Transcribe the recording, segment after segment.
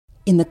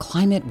In the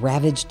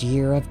climate-ravaged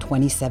year of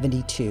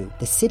 2072,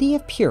 the city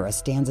of Pura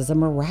stands as a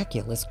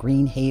miraculous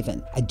green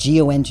haven, a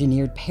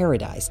geoengineered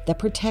paradise that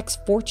protects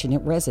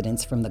fortunate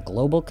residents from the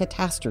global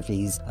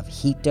catastrophes of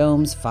heat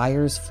domes,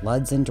 fires,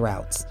 floods, and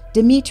droughts.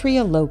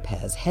 Demetria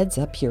Lopez heads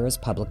up Pura's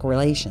public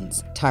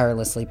relations,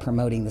 tirelessly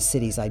promoting the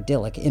city's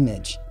idyllic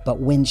image. But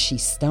when she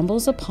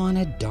stumbles upon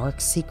a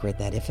dark secret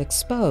that, if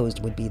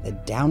exposed, would be the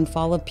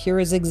downfall of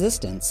Pura's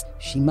existence,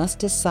 she must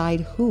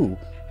decide who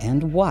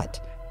and what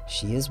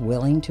she is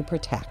willing to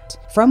protect.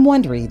 From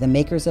Wondery, the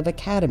makers of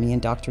Academy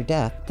and Dr.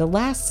 Death, The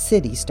Last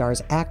City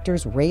stars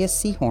actors Reyes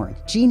Sehorn,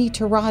 Jeannie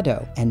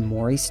Torrado, and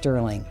Maury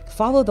Sterling.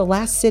 Follow The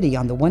Last City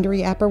on the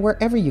Wondery app or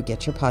wherever you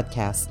get your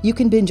podcasts. You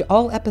can binge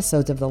all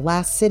episodes of The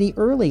Last City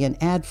early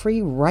and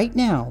ad-free right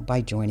now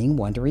by joining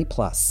Wondery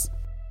Plus.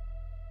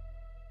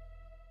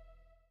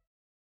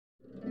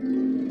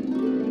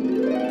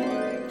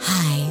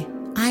 Hi,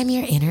 I'm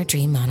your inner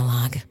dream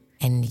monologue,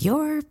 and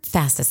you're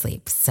fast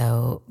asleep,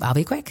 so I'll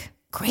be quick.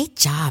 Great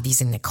job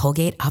using the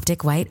Colgate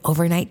Optic White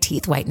Overnight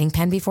Teeth Whitening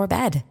Pen before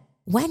bed.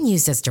 When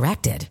used as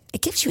directed,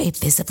 it gives you a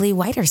visibly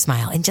whiter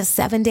smile in just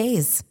 7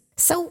 days.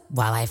 So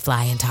while I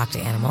fly and talk to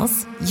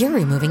animals, you're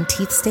removing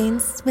teeth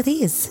stains with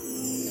ease.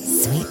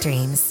 Sweet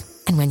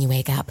dreams. And when you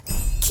wake up,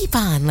 keep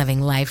on living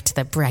life to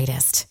the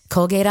brightest.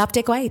 Colgate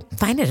Optic White.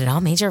 Find it at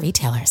all major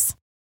retailers.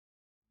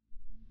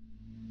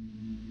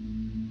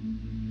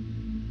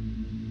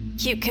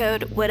 Cute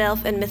Code, Wood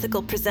Elf, and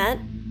Mythical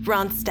present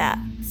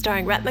Ronstadt,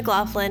 starring Rhett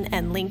McLaughlin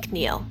and Link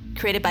Neal,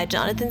 created by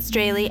Jonathan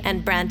Straley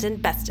and Brandon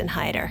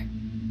Bestenheider.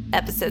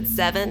 Episode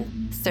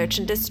 7, Search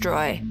and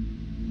Destroy.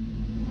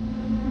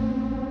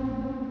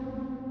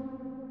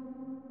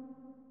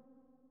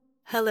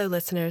 Hello,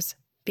 listeners.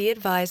 Be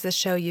advised this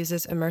show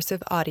uses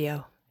immersive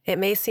audio. It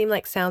may seem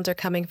like sounds are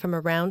coming from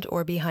around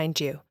or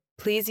behind you.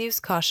 Please use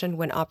caution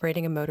when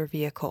operating a motor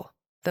vehicle.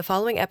 The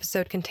following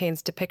episode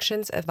contains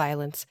depictions of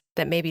violence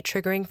that may be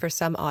triggering for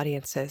some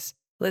audiences.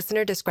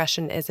 Listener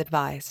discretion is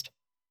advised.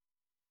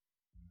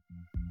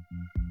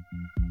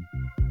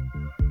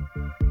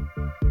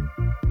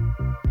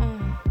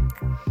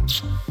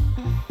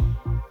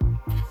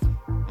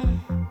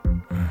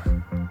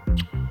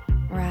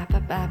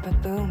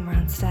 Rap-a-bap-a-boom,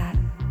 Ronstadt.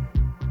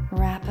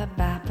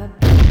 Rap-a-bap-a-boom.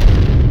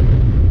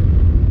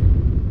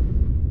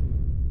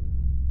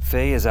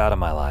 Faye is out of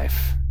my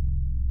life.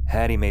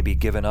 Hattie may be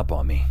giving up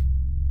on me.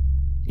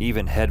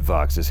 Even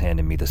Headvox is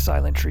handing me the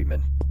silent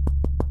treatment.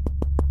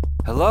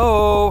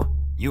 Hello?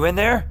 You in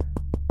there?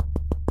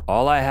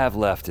 All I have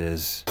left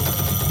is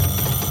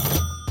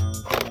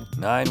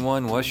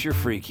 9-1, what's your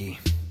freaky?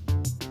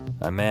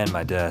 I man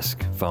my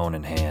desk, phone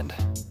in hand.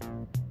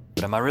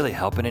 But am I really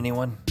helping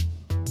anyone?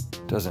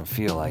 Doesn't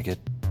feel like it.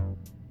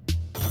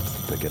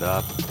 Pick it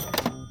up,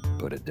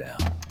 put it down.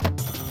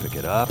 Pick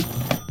it up,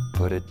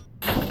 put it...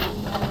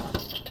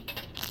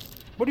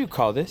 What do you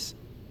call this?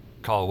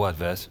 Call what,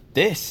 Vez?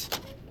 This.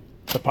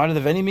 The part of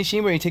the vending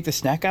machine where you take the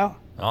snack out?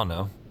 I don't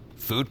know.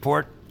 Food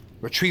port?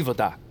 Retrieval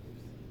dock.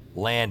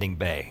 Landing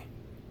bay.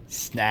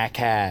 Snack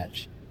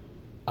hatch.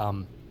 I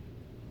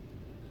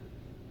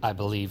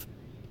believe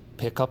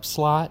pickup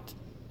slot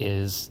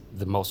is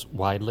the most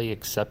widely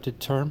accepted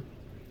term.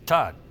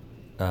 Todd.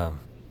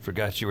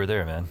 Forgot you were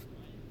there, man.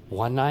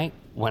 One night,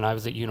 when I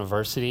was at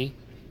university,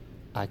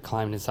 I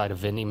climbed inside a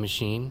vending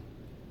machine.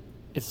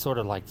 It's sort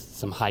of like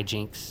some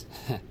hijinks.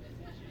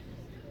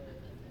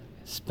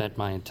 Spent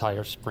my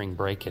entire spring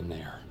break in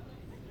there.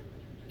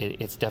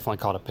 It's definitely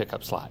called a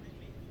pickup slot.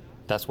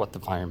 That's what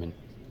the firemen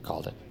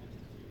called it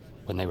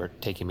when they were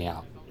taking me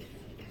out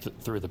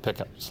through the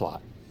pickup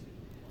slot.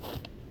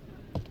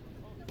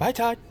 Bye,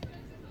 Todd.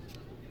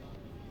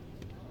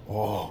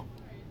 Oh.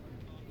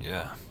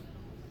 Yeah.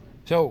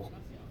 So,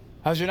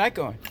 how's your night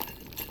going?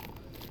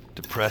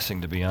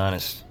 Depressing, to be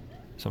honest.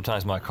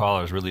 Sometimes my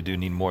callers really do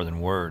need more than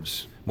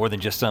words. More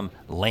than just some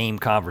lame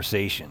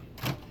conversation.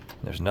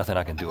 There's nothing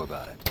I can do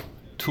about it.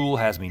 Tool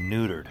has me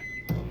neutered.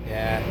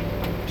 Yeah.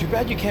 Too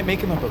bad you can't make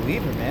him a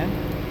believer,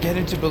 man. Get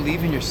him to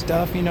believe in your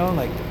stuff, you know,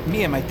 like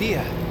me and my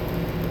tia.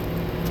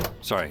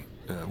 Sorry,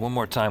 one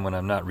more time when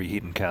I'm not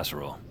reheating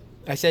casserole.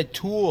 I said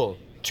Tool.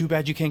 Too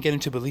bad you can't get him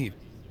to believe.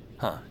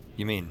 Huh,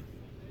 you mean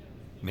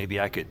maybe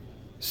I could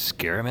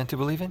scare him into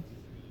believing?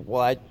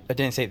 Well, I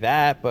didn't say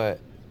that, but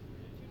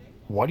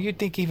what do you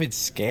think even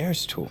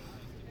scares Tool?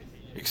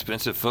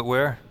 Expensive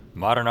footwear,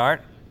 modern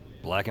art,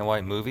 black and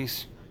white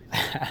movies.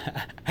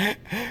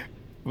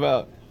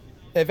 Well,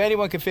 if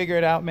anyone can figure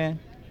it out, man,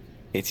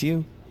 it's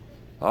you.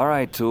 All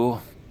right,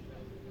 Tool.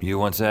 You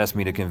once asked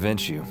me to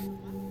convince you.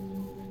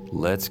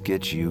 Let's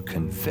get you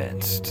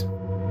convinced.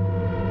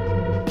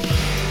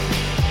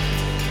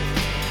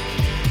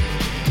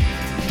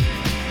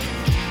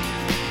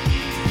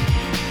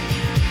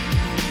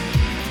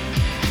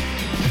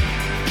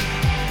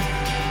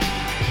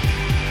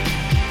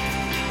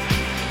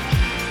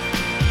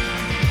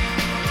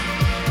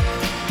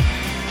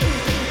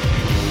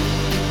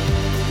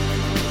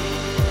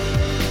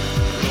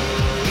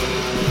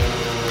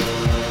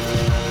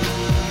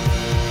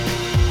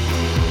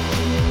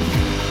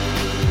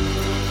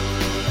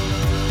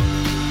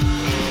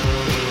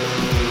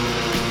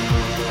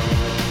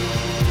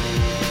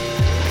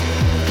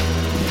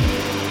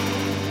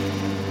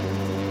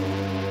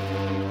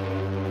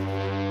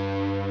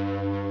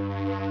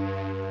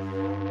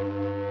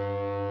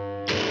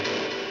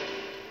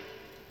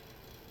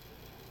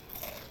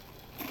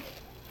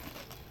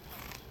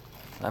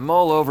 I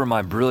mull over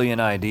my brilliant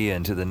idea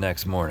into the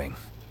next morning.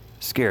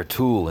 Scare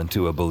Tool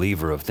into a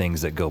believer of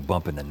things that go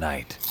bump in the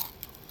night.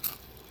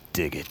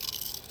 Dig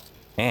it.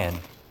 And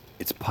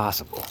it's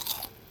possible.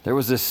 There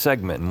was this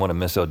segment in one of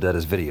Miss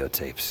Odetta's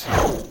videotapes.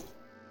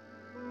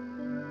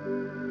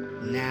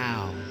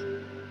 Now,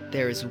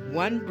 there is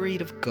one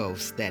breed of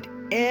ghosts that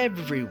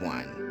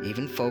everyone,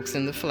 even folks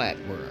in the flat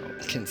world,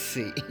 can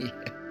see.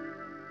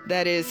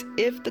 That is,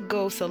 if the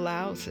ghost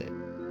allows it.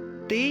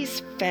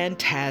 These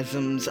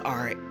phantasms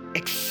are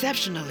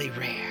exceptionally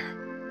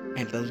rare.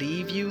 And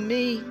believe you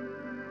me,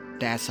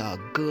 that's a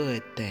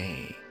good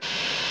thing.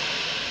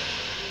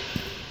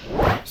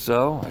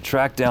 So, I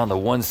tracked down the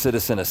one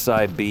citizen of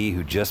Side B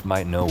who just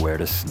might know where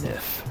to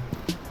sniff.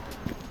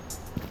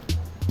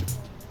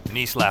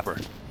 Knee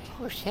slapper.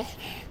 Oh, shit.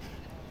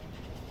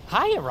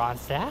 Hiya,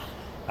 Ronstadt.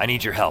 I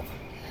need your help.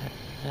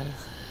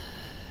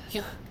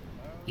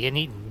 You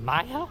need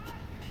my help?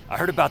 I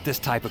heard about this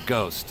type of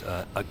ghost.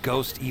 A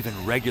ghost even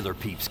regular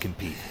peeps can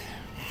peep.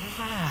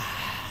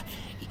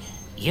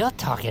 You're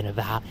talking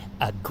about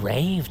a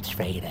grave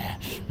trader.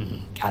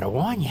 Gotta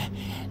warn you,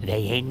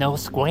 they ain't no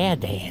square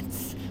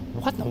dance.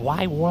 What in the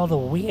wide world of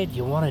weird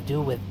you want to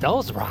do with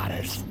those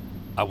rotters?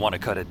 I want to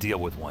cut a deal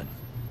with one.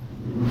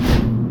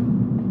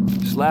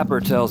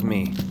 Slapper tells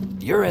me,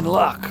 you're in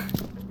luck.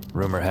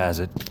 Rumor has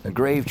it, a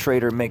grave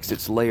trader makes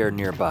its lair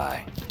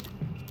nearby.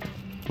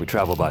 We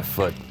travel by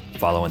foot,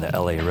 following the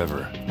LA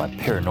River, my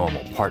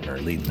paranormal partner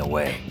leading the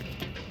way.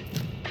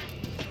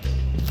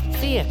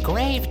 See, a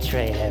grave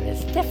trader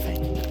is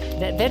different.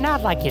 They're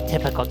not like your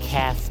typical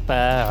Casper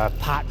or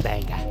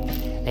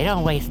potbanger. They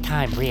don't waste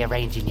time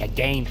rearranging your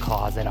game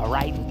closet or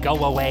writing "go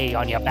away"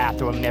 on your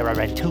bathroom mirror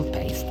and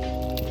toothpaste.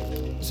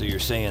 So you're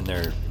saying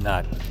they're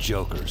not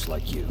jokers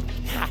like you?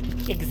 Ha,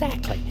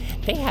 exactly.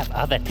 They have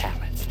other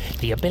talents.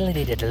 The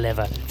ability to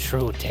deliver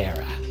true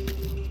terror.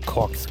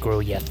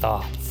 Corkscrew your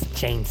thoughts.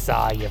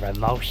 Chainsaw your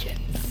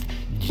emotions.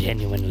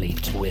 Genuinely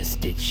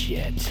twisted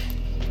shit.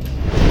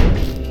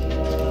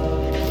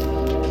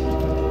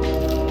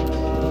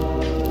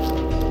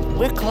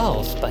 We're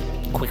close, but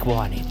quick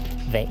warning.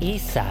 The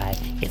east side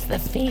is the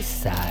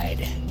feast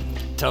side.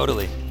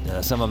 Totally.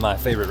 Some of my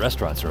favorite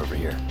restaurants are over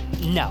here.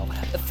 No,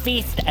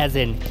 feast as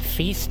in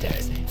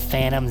feasters.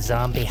 Phantom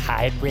zombie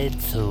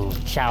hybrids who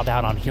chow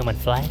down on human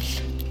flesh.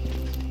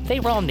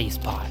 They roam these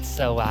parts,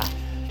 so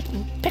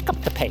pick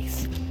up the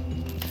pace.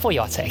 For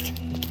your sake.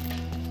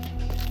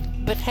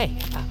 But hey,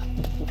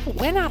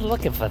 we're not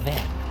looking for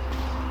them.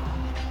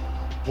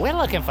 We're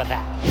looking for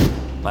that.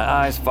 My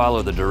eyes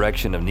follow the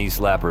direction of Knee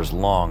Slapper's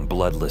long,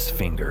 bloodless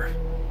finger.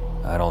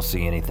 I don't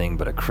see anything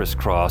but a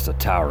crisscross of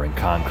towering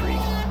concrete.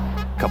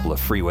 A couple of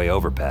freeway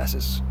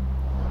overpasses.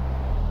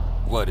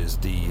 What, is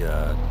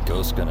the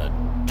ghost gonna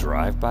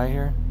drive by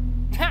here?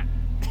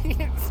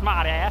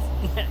 Smart ass.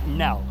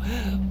 No.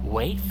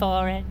 Wait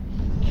for it.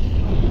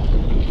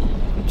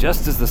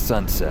 Just as the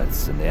sun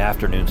sets and the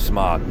afternoon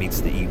smog meets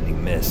the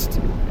evening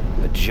mist,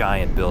 a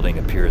giant building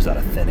appears out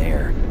of thin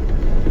air.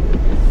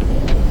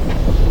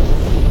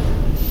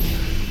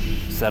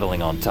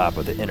 Settling on top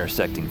of the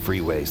intersecting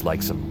freeways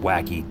like some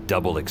wacky,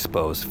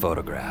 double-exposed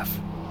photograph.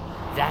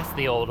 That's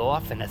the old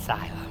orphan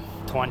asylum,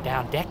 torn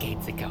down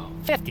decades ago.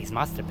 50s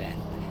must have been.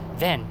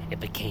 Then it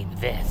became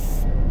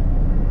this.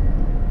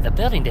 The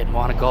building didn't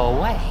want to go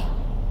away.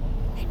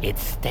 It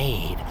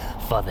stayed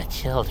for the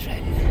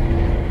children.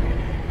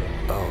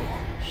 Oh.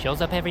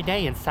 Shows up every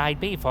day in Side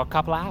B for a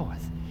couple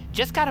hours.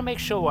 Just gotta make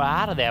sure we're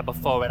out of there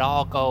before it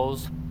all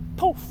goes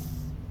poof.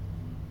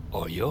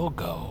 Or you'll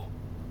go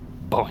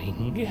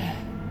boing.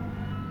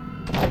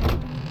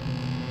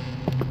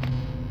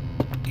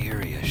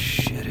 Eerie as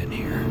shit in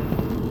here.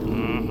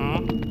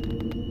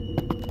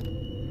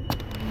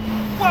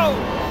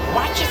 Whoa!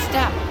 Watch your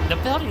step. The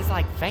building's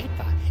like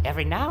vapor.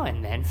 Every now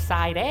and then,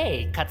 Side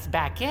A cuts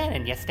back in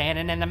and you're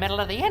standing in the middle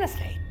of the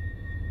interstate.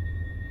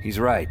 He's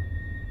right.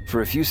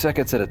 For a few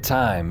seconds at a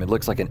time, it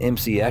looks like an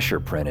MC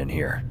Escher print in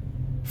here.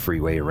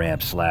 Freeway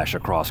ramps slash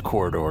across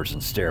corridors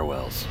and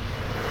stairwells.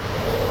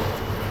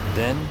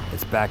 Then,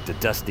 it's back to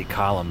dusty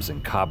columns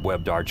and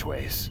cobwebbed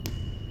archways.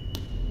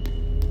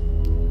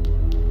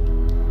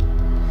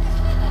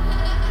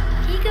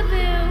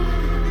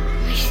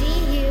 Peekaboo! I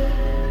see you.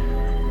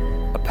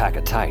 A pack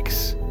of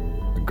tykes.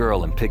 A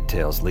girl in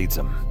pigtails leads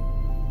them.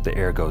 The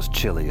air goes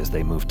chilly as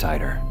they move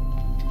tighter.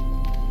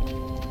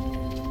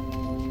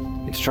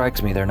 It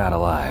strikes me they're not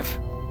alive.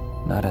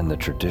 Not in the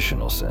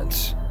traditional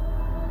sense.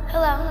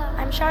 Hello,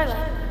 I'm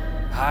Charlotte.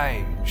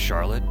 Hi,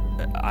 Charlotte.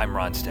 I'm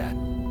Ronstadt.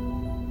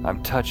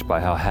 I'm touched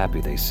by how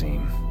happy they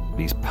seem,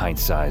 these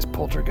pint-sized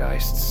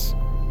poltergeists.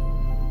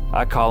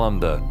 I call them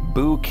the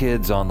Boo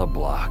Kids on the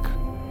Block.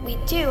 We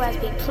do as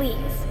we please.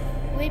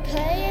 We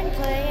play and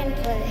play and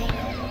play.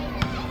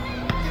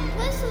 And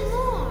play some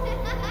more.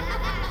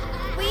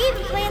 We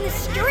even play in the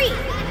street.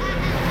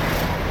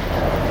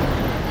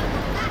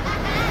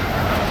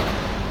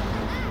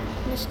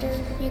 Mister,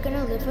 you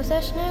gonna live with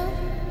us now?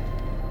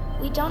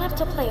 We don't have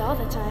to play all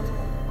the time.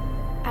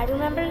 I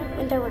remember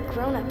when there were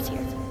grown-ups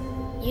here.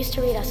 Used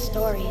to read us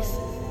stories.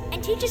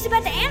 And teach us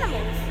about the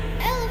animals.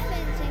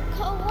 Elephants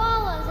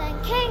koalas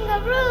and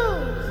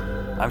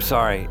kangaroos. I'm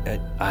sorry,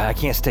 I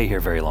can't stay here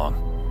very long.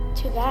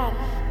 Too bad.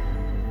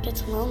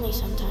 Gets lonely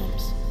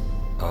sometimes.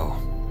 Oh.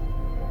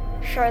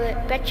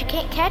 Charlotte, bet you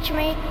can't catch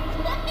me.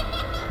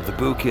 The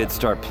Boo Kids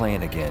start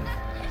playing again,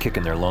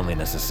 kicking their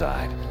loneliness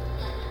aside.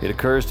 It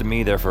occurs to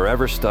me they're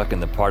forever stuck in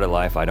the part of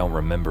life I don't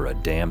remember a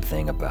damn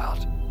thing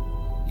about.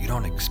 You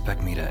don't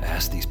expect me to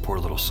ask these poor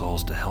little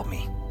souls to help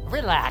me?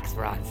 Relax,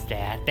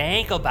 Ronstadt. The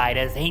ankle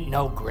biters ain't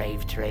no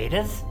grave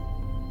traders.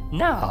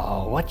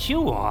 No, what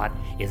you want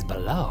is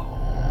below.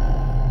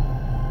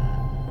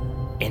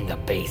 In the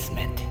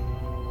basement.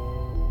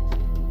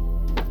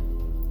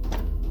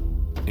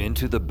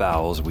 Into the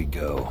bowels we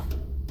go.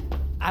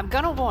 I'm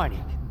gonna warn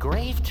you,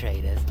 grave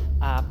traders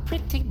are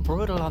pretty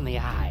brutal on the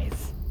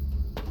eyes.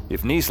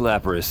 If Knee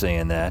Slapper is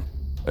saying that,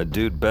 a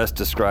dude best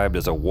described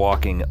as a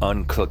walking,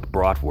 uncooked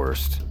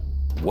bratwurst,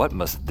 what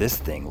must this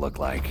thing look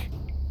like?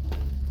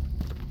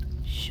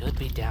 Should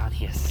be down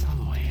here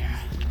somewhere.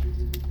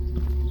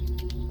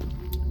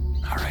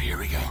 All right, here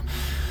we go.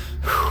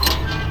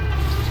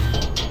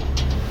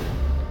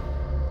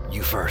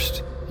 You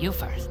first. You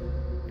first.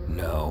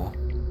 No,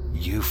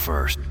 you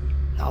first.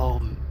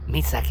 No,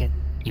 me second.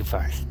 You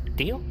first.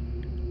 Deal?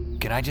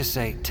 Can I just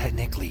say,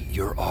 technically,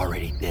 you're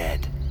already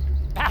dead.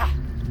 Ah,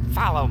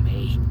 follow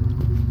me.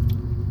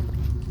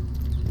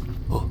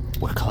 Oh,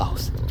 we're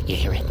close. You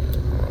hear it?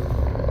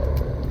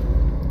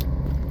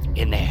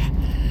 In there,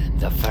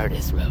 the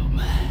furnace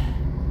room.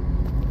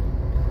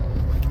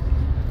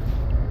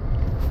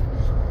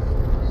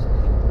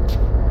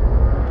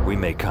 We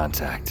make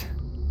contact.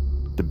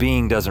 The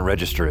being doesn't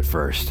register at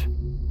first.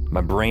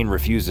 My brain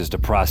refuses to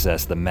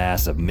process the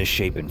mass of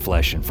misshapen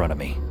flesh in front of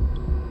me.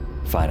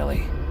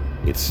 Finally,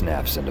 it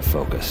snaps into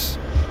focus.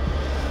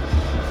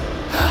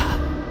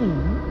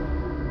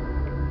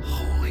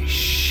 Holy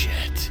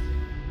shit.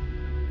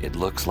 It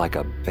looks like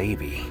a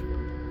baby,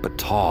 but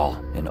tall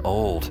and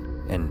old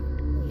and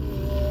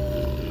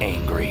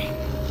angry.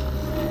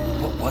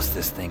 What was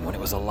this thing when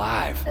it was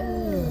alive?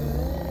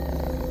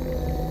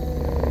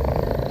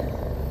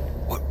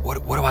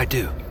 What do I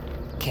do?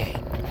 Okay,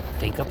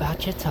 think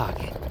about your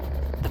target,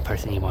 the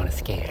person you want to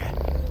scare.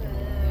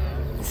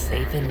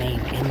 Say the name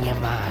in your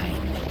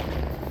mind.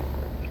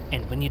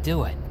 And when you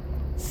do it,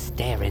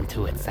 stare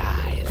into its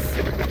eyes.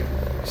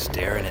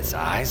 Stare in its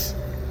eyes?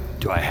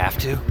 Do I have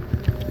to?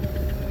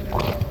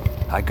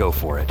 I go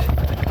for it.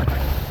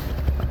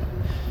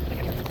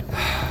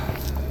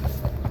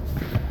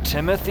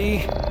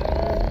 Timothy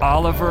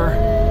Oliver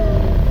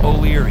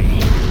O'Leary.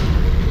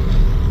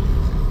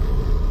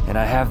 And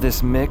I have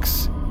this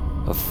mix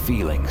of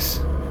feelings.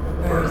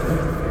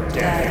 Birth,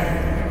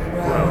 death,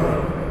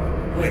 grow,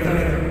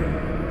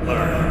 wither,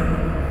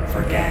 learn,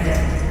 forget,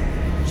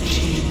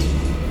 cheat,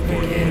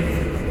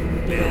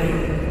 forgive,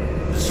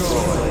 build,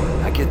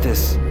 destroy. I get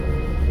this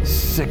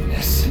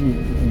sickness,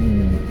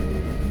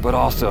 but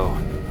also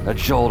a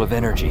jolt of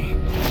energy.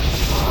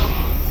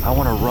 I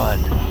want to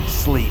run,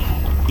 sleep,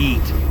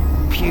 eat,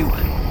 puke,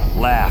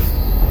 laugh,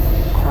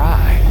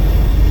 cry.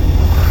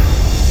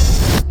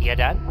 You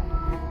done?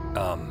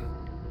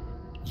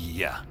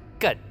 Yeah.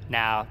 Good.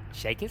 Now,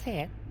 shake his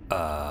hand.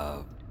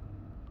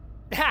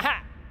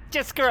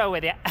 Just screw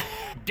with you.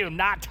 Do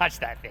not touch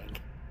that thing.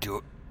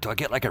 Do I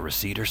get like a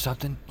receipt or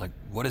something? Like,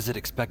 what does it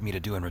expect me to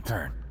do in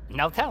return?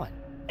 No telling.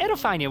 It'll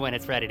find you when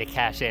it's ready to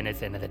cash in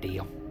its end of the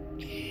deal.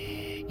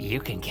 You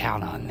can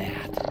count on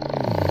that.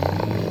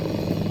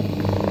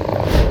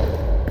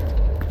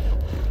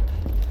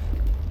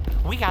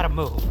 We gotta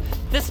move.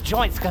 This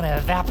joint's gonna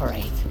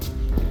evaporate.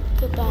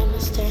 Goodbye,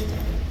 mister.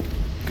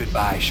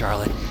 Goodbye,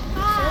 Charlotte.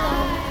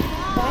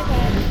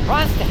 Bye-bye.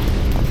 Ronstadt,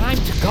 time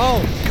to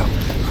go. Go.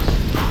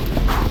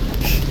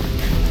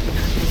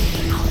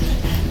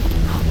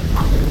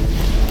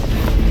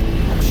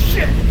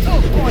 Shit!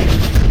 Oh boy!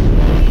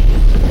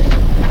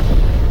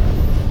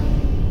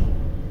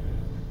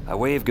 I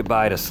wave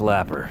goodbye to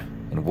Slapper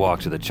and walk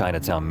to the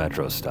Chinatown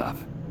Metro stop.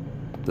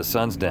 The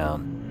sun's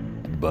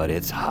down, but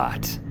it's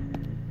hot.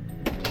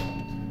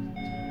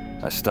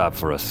 I stop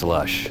for a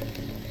slush.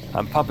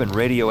 I'm pumping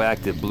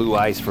radioactive blue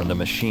ice from the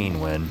machine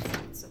when...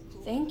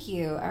 Thank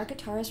you. Our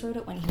guitarist wrote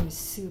it when he was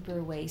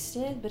super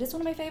wasted, but it's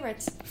one of my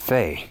favorites.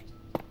 Faye.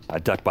 I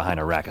duck behind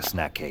a rack of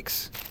snack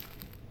cakes.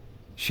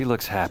 She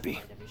looks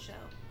happy.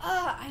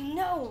 I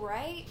know,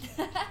 right?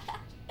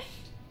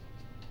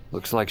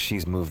 Looks like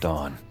she's moved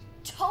on.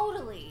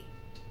 Totally.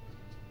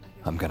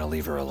 I'm gonna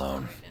leave her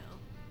alone.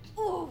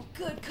 Ooh,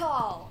 good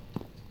call.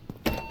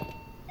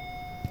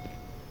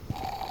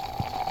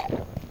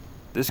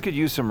 This could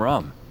use some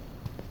rum.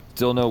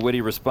 Still no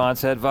witty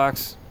response,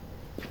 Headvox?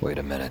 Wait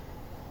a minute.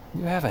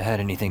 You haven't had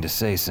anything to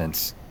say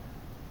since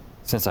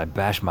I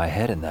bashed my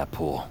head in that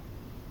pool.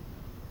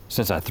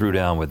 Since I threw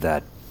down with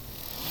that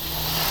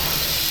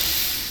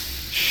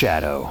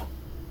shadow.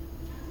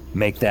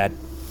 Make that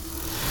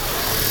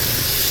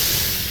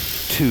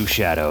 2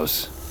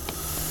 shadows.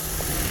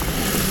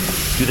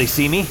 Do they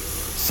see me?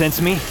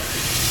 Sense me?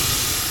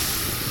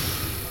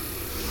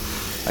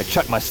 I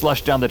chuck my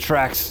slush down the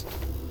tracks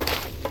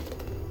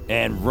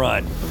and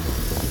run.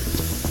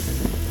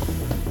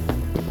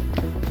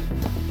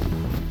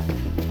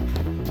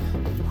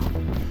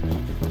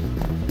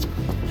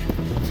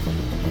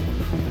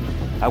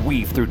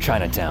 weave through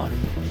Chinatown.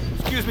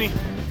 Excuse me.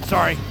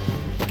 Sorry.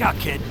 Look out,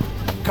 kid.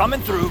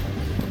 Coming through.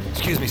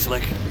 Excuse me,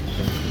 Slick.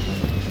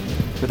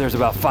 But there's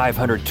about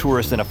 500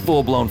 tourists and a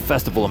full-blown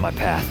festival in my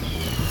path.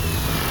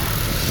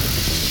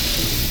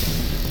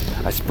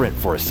 I sprint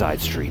for a side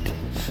street.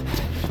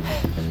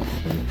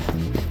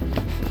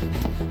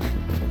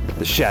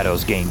 The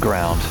shadows gain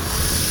ground.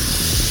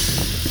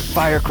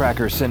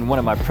 Firecrackers send one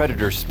of my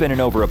predators spinning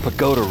over a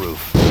pagoda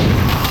roof.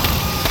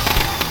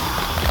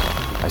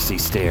 I see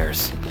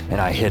stairs,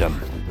 and I hit him.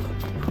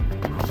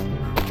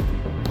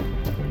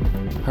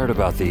 Heard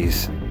about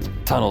these.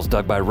 Tunnels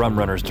dug by rum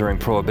runners during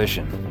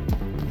Prohibition.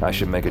 I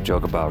should make a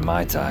joke about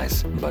Mai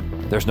Tais, but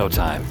there's no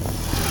time.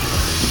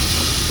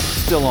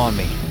 Still on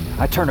me.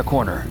 I turn a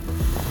corner.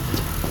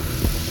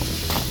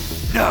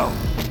 No!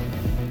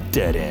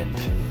 Dead end.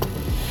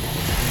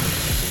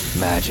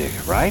 Magic,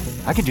 right?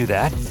 I can do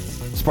that.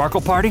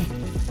 Sparkle Party?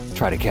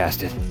 Try to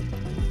cast it.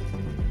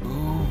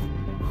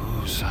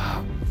 Who's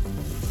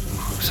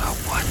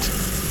what?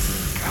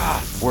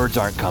 God, words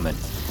aren't coming.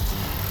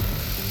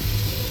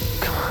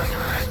 Come on.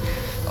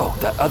 Oh,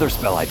 that other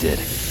spell I did.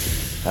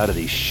 How do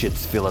these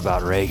shits feel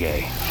about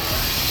reggae?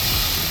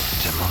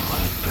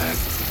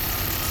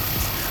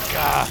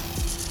 God.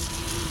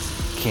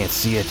 Can't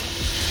see it,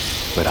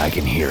 but I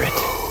can hear it.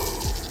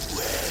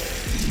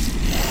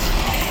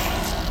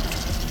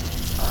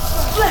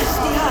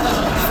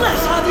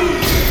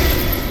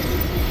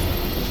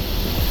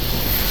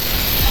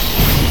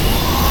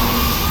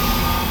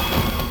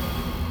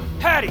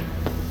 Hattie!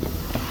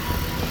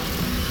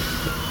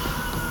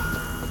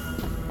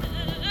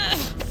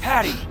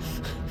 Hattie!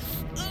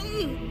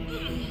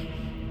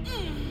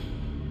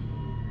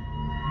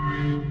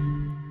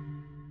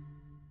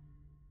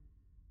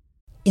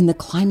 In the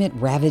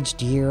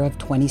climate-ravaged year of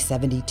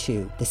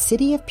 2072, the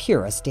city of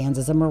Pura stands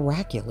as a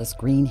miraculous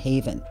green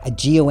haven, a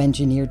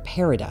geoengineered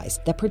paradise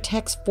that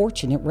protects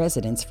fortunate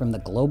residents from the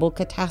global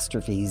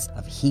catastrophes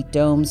of heat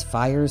domes,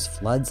 fires,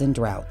 floods, and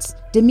droughts.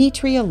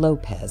 Demetria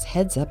Lopez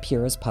heads up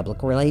Pura's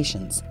public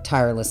relations,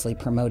 tirelessly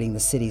promoting the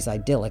city's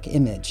idyllic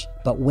image.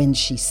 But when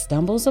she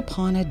stumbles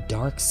upon a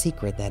dark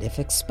secret that, if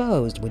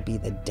exposed, would be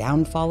the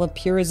downfall of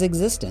Pura's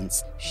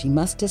existence, she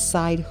must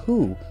decide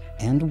who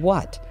and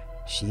what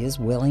she is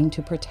willing to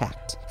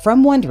protect.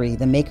 From Wondery,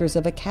 the makers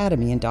of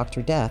Academy and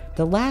Dr. Death,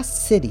 The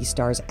Last City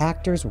stars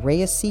actors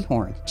Reyes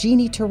Sehorn,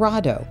 Jeannie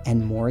Torrado,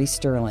 and Maury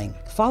Sterling.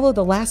 Follow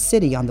The Last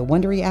City on the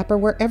Wondery app or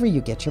wherever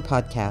you get your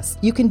podcasts.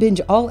 You can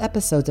binge all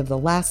episodes of The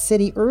Last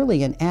City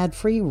early and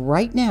ad-free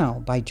right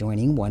now by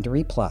joining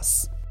Wondery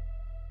Plus.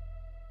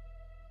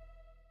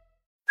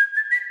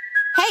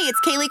 Hey,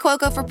 it's Kaylee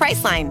Cuoco for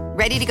Priceline.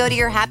 Ready to go to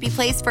your happy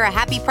place for a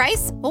happy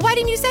price? Well, why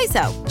didn't you say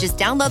so? Just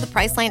download the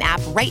Priceline app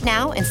right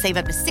now and save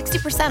up to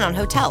 60% on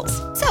hotels.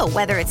 So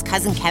whether it's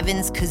Cousin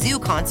Kevin's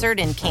Kazoo Concert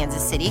in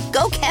Kansas City,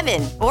 go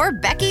Kevin, or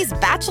Becky's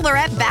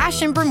Bachelorette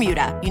Bash in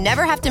Bermuda, you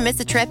never have to miss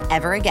a trip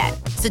ever again.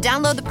 So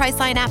download the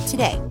Priceline app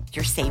today.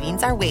 Your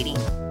savings are waiting.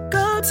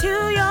 Go to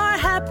your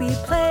happy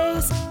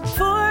place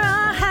for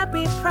a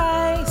happy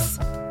price.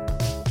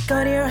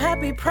 Go to your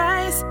happy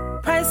price,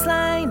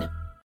 Priceline.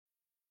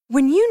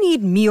 When you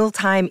need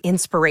mealtime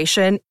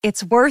inspiration,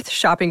 it's worth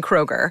shopping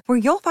Kroger, where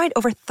you'll find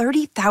over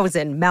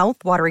 30,000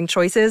 mouth-watering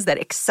choices that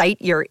excite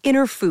your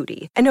inner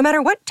foodie. And no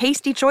matter what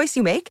tasty choice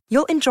you make,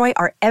 you'll enjoy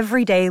our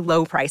everyday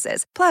low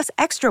prices, plus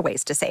extra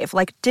ways to save,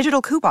 like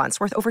digital coupons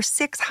worth over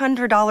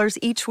 $600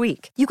 each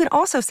week. You can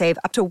also save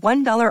up to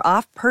 $1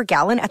 off per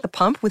gallon at the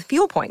pump with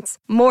fuel points.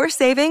 More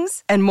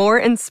savings and more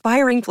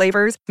inspiring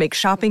flavors make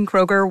shopping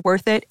Kroger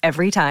worth it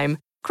every time.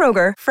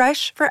 Kroger,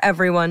 fresh for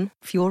everyone.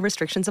 Fuel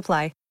restrictions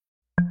apply.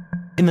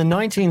 In the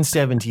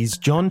 1970s,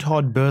 John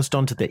Todd burst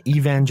onto the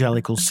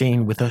evangelical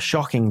scene with a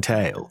shocking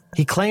tale.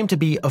 He claimed to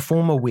be a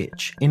former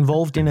witch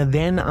involved in a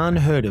then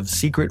unheard-of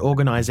secret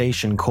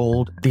organization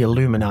called the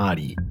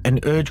Illuminati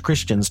and urged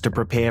Christians to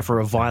prepare for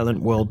a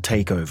violent world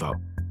takeover.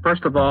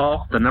 First of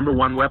all, the number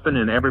one weapon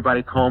in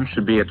everybody's home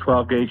should be a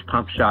 12-gauge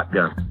pump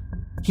shotgun.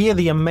 Hear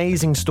the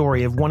amazing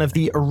story of one of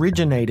the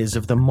originators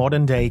of the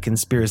modern-day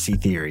conspiracy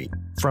theory.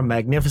 From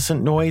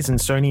Magnificent Noise and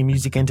Sony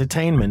Music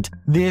Entertainment,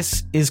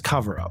 this is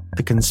Cover Up,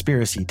 the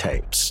Conspiracy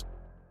Tapes.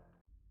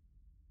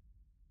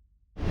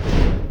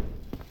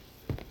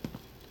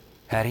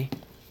 Hattie,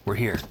 we're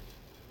here.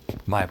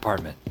 My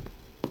apartment.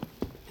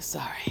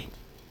 Sorry.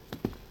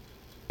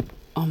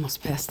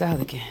 Almost passed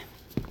out again.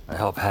 I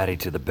help Hattie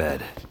to the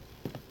bed.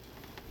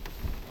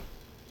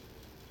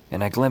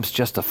 And I glimpse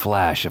just a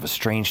flash of a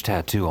strange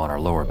tattoo on her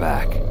lower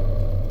back.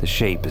 The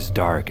shape is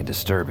dark and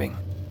disturbing.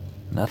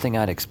 Nothing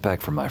I'd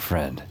expect from my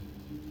friend.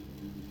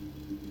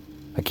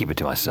 I keep it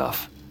to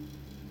myself.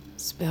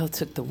 Spell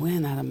took the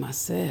wind out of my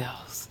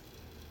sails.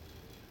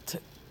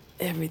 Took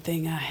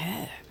everything I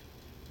had.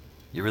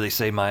 You really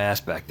saved my ass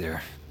back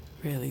there.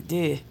 Really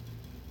did,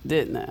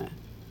 didn't I?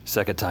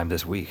 Second time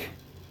this week.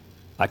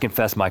 I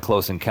confessed my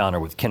close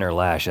encounter with Kenner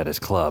Lash at his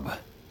club,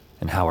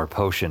 and how her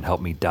potion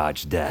helped me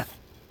dodge death.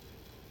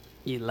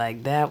 You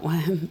like that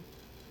one?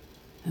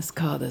 That's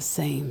called a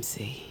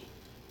samey.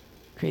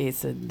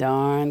 Creates a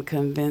darn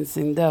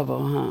convincing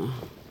double, huh?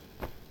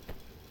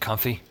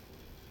 comfy?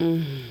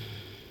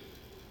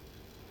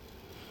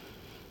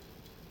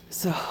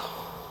 So,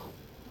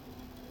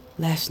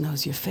 Lash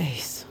knows your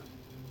face.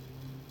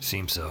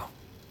 Seems so.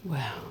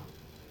 Well,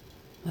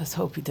 let's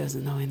hope he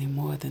doesn't know any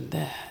more than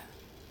that.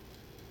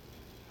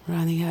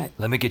 Ronnie,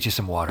 Let me get you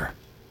some water.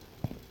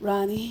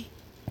 Ronnie,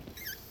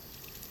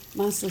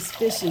 my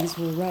suspicions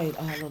were right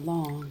all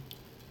along.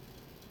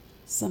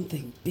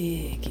 Something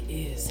big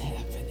is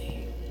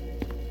happening.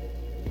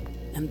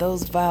 And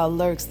those vile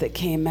lurks that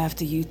came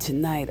after you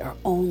tonight are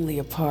only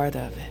a part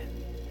of it.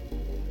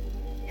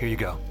 Here you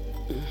go.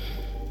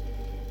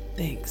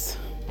 Thanks.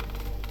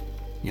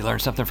 You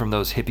learned something from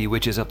those hippie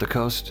witches up the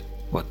coast?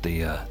 What,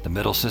 the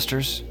Middle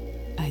Sisters?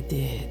 I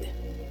did.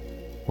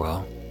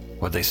 Well,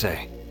 what'd they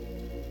say?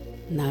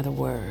 Not a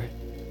word.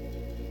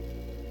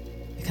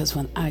 Because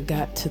when I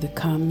got to the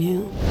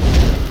commune...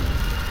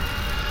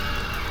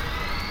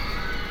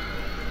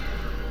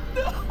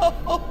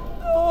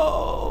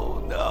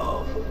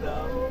 No.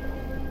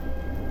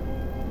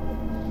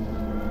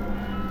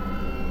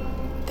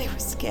 They were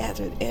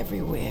scattered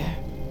everywhere.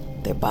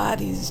 Their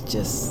bodies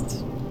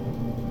just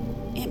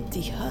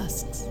empty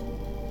husks.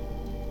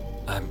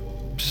 I'm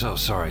so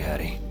sorry,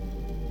 Hattie.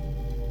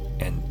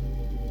 And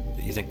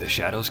you think the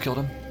shadows killed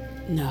him?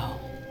 No,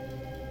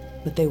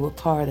 but they were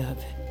part of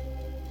it.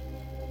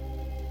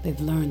 They've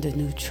learned a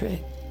new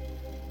trick.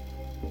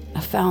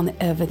 I found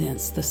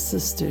evidence the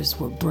sisters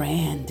were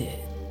branded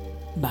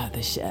by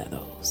the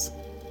shadows.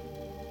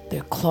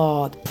 Their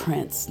clawed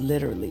prints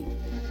literally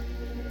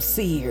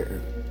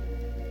seared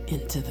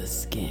into the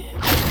skin.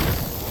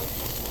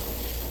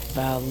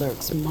 Vile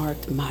lurks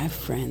marked my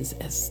friends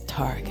as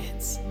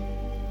targets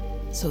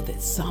so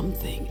that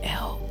something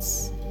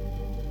else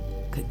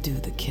could do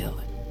the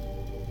killing.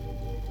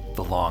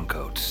 The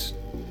Longcoats.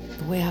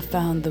 The way I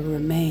found the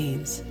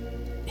remains,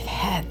 it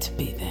had to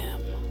be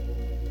them.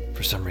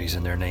 For some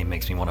reason, their name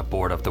makes me want to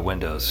board up the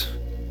windows.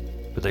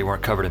 But they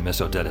weren't covered in Miss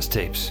Odeta's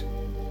tapes.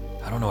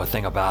 I don't know a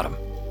thing about them.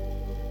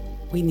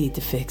 We need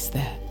to fix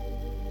that.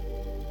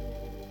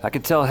 I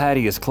can tell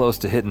Hattie is close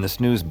to hitting the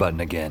snooze button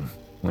again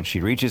when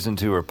she reaches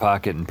into her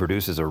pocket and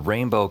produces a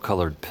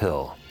rainbow-colored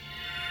pill.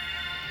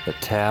 A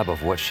tab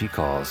of what she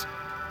calls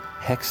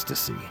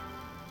Hextasy.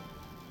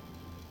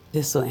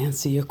 This'll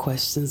answer your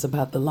questions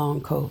about the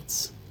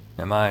Longcoats.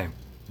 Am I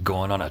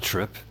going on a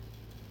trip?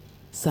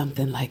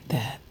 Something like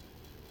that.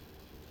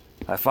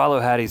 I follow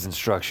Hattie's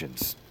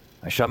instructions.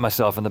 I shut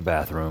myself in the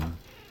bathroom.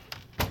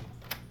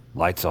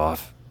 Lights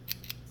off.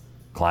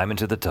 Climb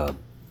into the tub.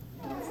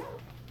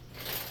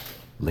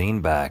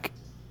 Lean back.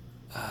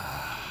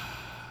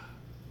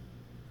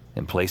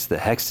 And place the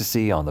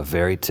Hextasy on the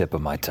very tip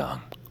of my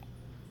tongue.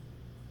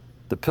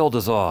 The pill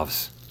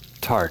dissolves,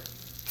 tart,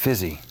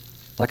 fizzy,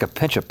 like a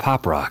pinch of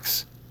Pop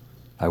Rocks.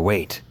 I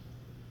wait,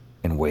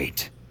 and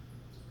wait,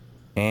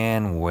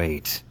 and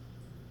wait.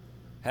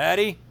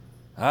 Hattie,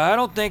 I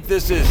don't think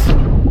this is...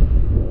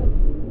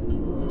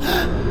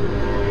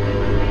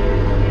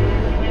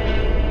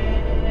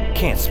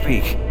 Can't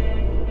speak,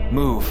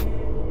 move.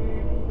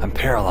 I'm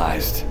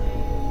paralyzed.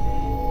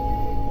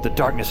 The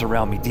darkness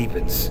around me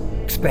deepens,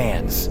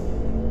 expands.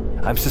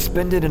 I'm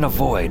suspended in a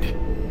void.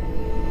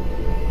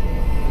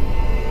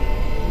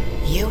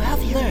 You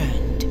have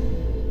learned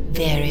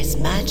there is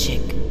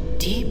magic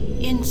deep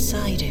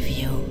inside of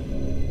you,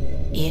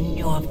 in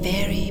your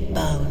very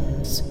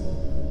bones,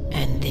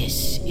 and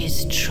this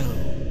is true.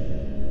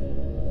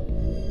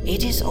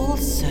 It is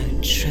also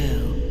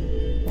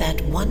true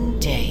that one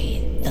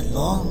day the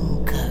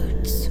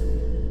Longcoats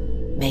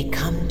may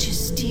come to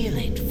steal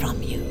it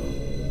from you.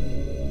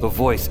 The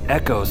voice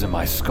echoes in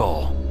my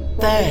skull.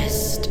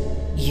 First,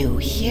 you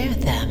hear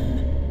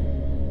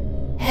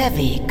them.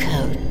 Heavy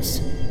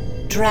coats,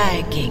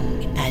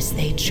 dragging as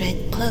they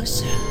tread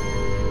closer.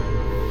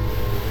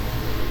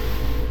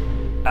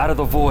 Out of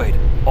the void,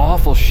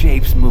 awful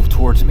shapes move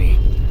towards me.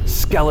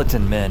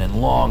 Skeleton men in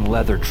long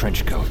leather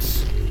trench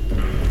coats.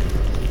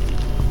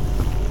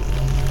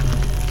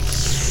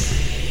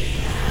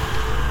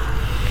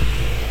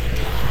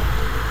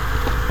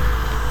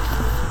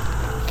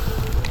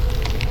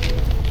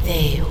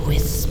 They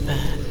whisper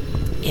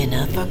in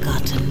a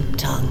forgotten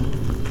tongue,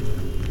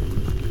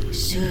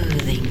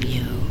 soothing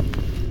you,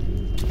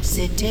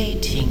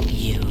 sedating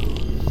you.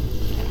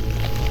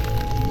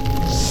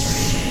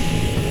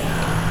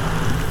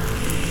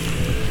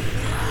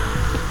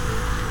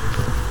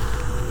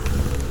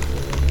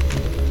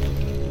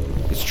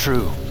 It's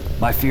true.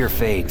 My fear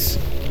fades,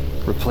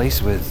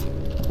 replaced with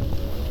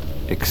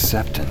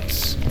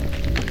acceptance.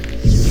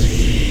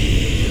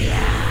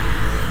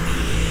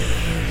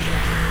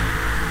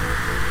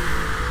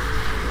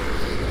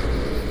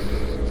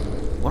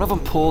 One of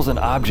them pulls an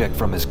object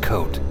from his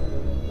coat,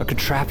 a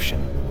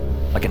contraption,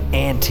 like an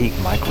antique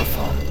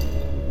microphone.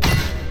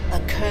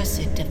 A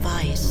cursed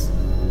device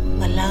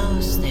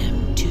allows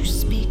them to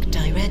speak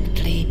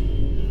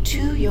directly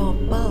to your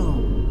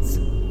bones.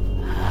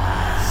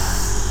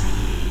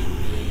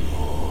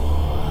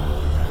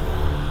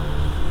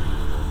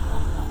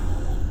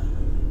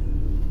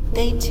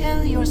 They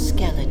tell your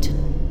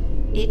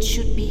skeleton it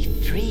should be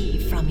free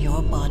from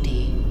your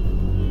body.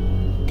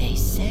 They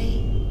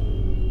say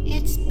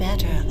it's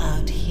better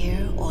out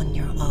here on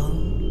your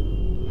own.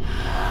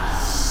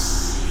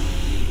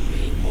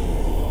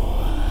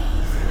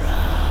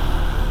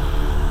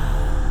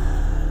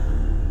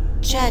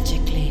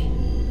 Tragically,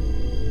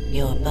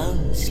 your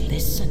bones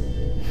listen.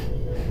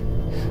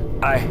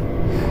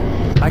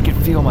 I can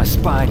feel my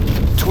spine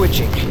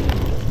twitching,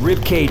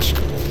 ribcage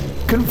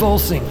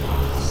convulsing.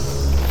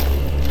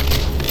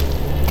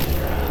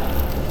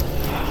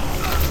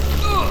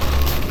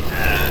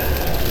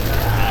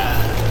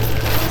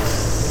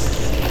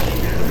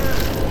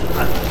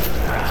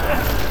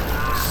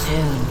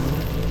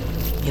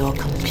 Soon, your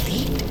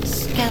complete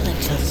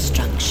skeletal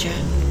structure,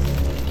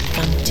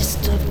 from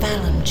distal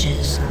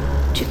phalanges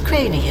to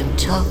cranium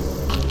top,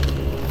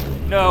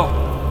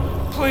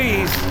 No,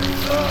 please.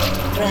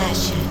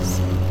 thrashes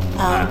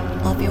out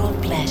of your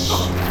flesh.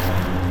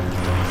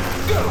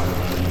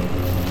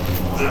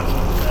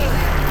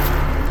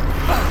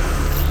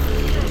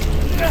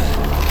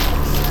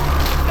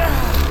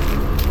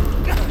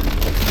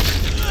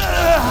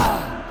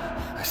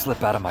 I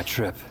slip out of my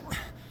trip.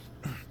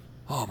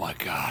 Oh my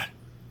God.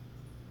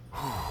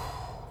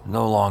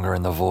 No longer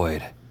in the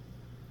void.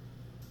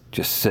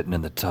 Just sitting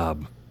in the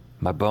tub.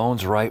 My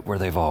bones right where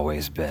they've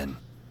always been.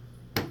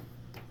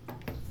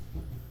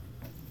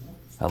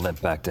 I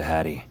limp back to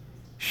Hattie,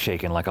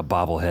 shaking like a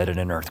bobblehead in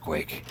an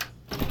earthquake.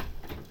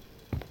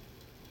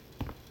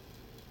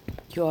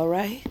 You all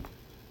right?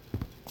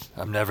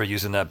 I'm never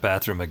using that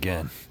bathroom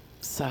again.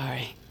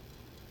 Sorry.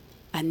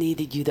 I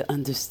needed you to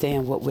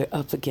understand what we're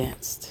up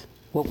against,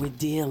 what we're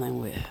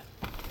dealing with.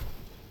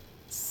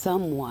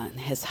 Someone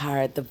has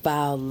hired the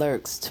vile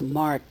lurks to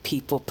mark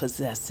people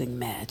possessing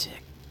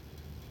magic,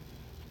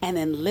 and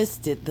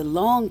enlisted the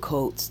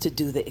longcoats to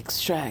do the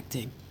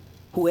extracting.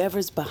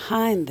 Whoever's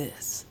behind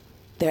this,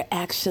 they're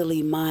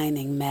actually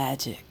mining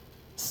magic,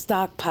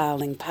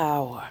 stockpiling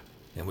power.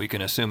 And we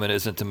can assume it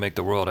isn't to make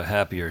the world a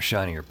happier,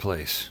 shinier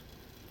place.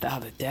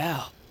 Without a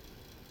doubt.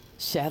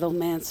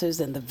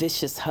 Shadowmancers and the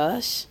vicious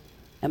Hush,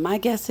 and my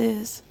guess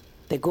is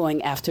they're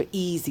going after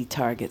easy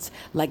targets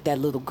like that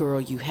little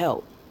girl you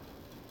helped.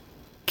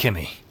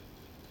 Kimmy.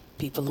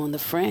 People on the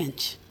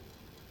fringe.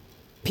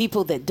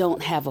 People that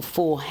don't have a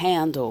full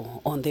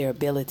handle on their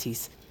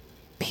abilities.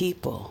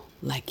 People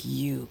like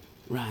you,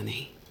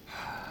 Ronnie.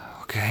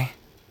 Okay.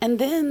 And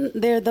then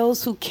there are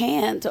those who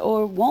can't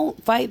or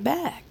won't fight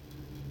back.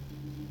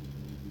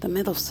 The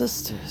Middle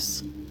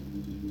Sisters.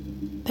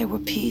 They were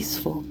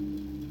peaceful,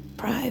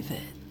 private.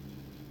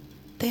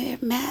 Their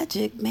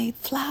magic made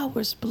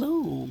flowers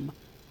bloom,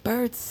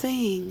 birds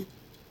sing.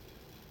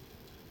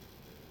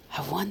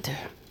 I wonder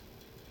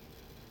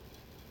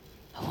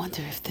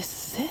if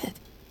this is it.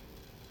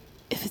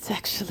 If it's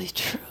actually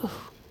true.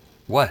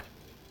 What?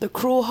 The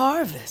cruel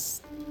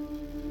harvest.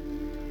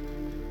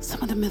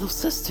 Some of the Middle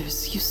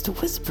Sisters used to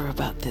whisper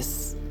about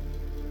this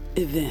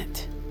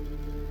event.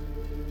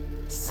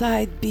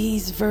 Side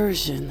B's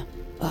version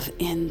of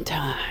end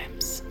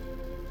times.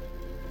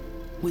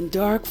 When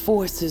dark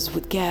forces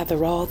would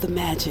gather all the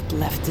magic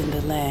left in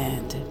the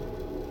land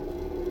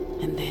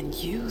and then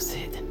use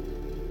it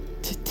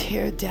to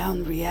tear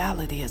down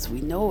reality as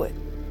we know it.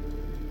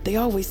 They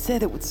always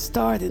said it would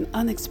start in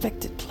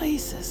unexpected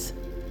places.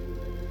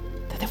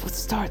 That it would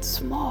start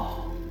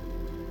small.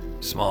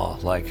 Small,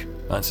 like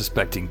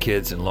unsuspecting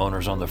kids and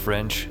loners on the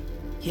fringe?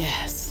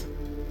 Yes.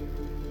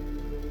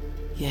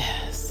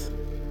 Yes.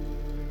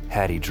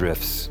 Hattie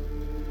drifts.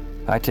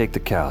 I take the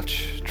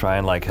couch,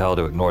 trying like hell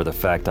to ignore the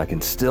fact I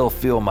can still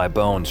feel my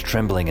bones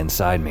trembling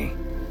inside me.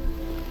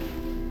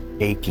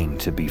 Aching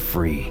to be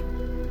free.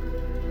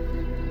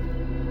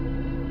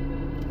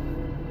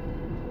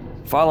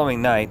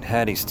 Following night,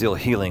 Hattie's still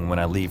healing when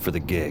I leave for the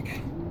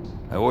gig.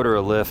 I order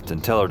a lift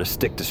and tell her to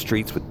stick to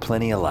streets with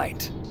plenty of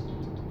light.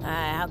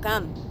 How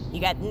come?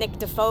 You got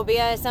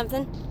nyctophobia or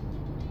something?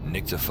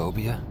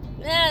 Nyctophobia?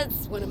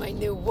 That's one of my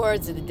new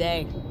words of the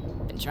day.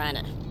 Been trying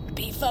to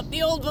beef up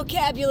the old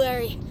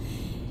vocabulary.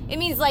 It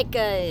means like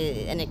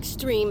an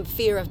extreme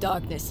fear of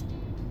darkness.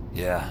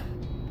 Yeah.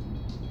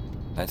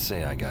 I'd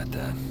say I got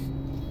that.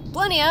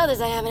 Plenty of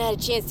others I haven't had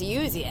a chance to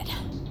use yet.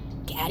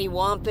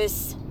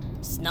 Cattywampus,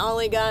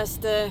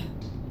 Snollyguster,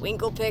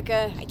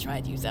 Winklepicker. I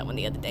tried to use that one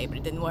the other day, but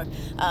it didn't work.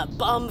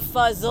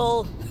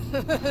 Bumfuzzle.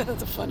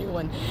 That's a funny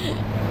one.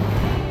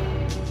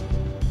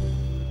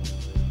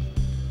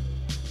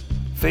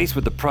 Faced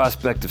with the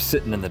prospect of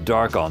sitting in the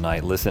dark all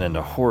night listening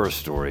to horror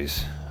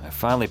stories, I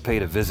finally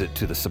paid a visit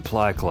to the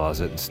supply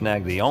closet and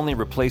snagged the only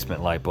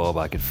replacement light bulb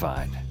I could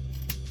find.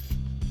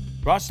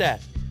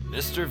 Ronstadt.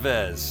 Mr.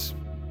 Vez.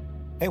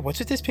 Hey, what's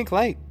with this pink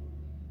light?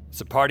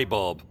 It's a party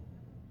bulb.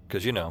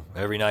 'Cause you know,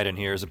 every night in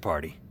here is a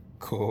party.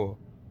 Cool.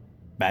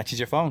 Matches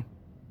your phone.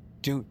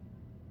 Dude,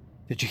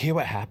 did you hear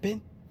what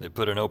happened? They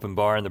put an open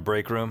bar in the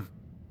break room.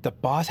 The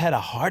boss had a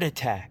heart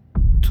attack.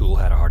 Tool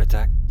had a heart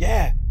attack?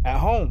 Yeah, at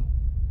home.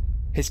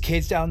 His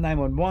kids dialed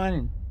 911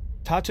 and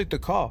Todd took the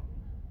call.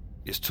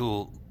 Is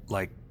Tool,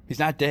 like... He's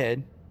not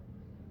dead.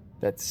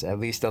 That's at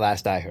least the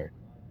last I heard.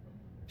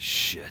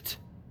 Shit.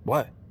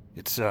 What?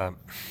 It's,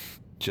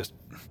 just...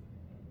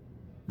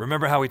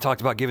 Remember how we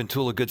talked about giving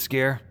Tool a good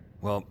scare?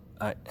 Well,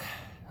 I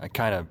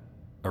kind of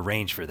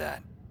arranged for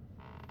that.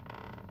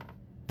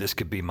 This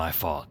could be my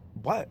fault.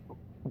 What?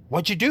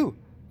 What'd you do?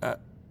 I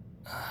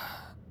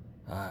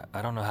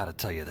don't know how to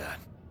tell you that.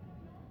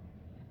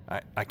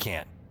 I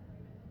can't.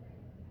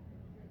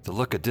 The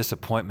look of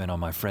disappointment on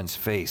my friend's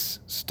face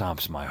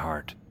stomps my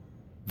heart.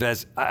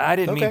 Vez, I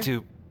didn't mean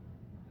to...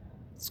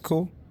 It's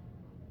cool.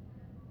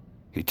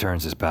 He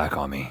turns his back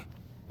on me,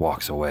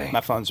 walks away.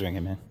 My phone's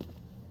ringing, man.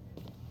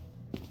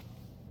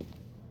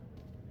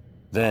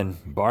 Then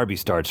Barbie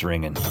starts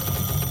ringing.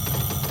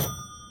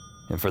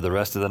 And for the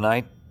rest of the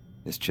night,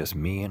 it's just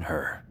me and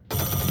her.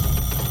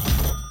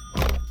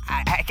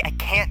 I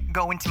can't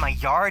go into my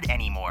yard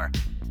anymore.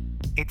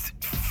 It's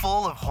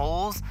full of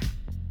holes.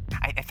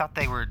 I thought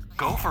they were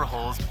gopher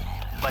holes,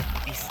 but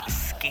these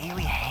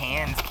scaly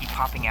hands keep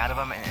popping out of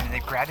them, and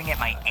they're grabbing at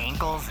my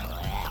ankles.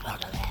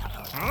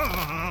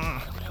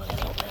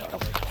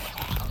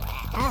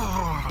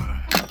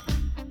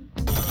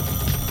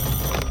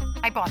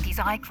 I bought these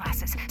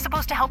eyeglasses,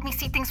 supposed to help me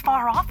see things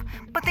far off,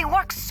 but they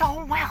work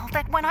so well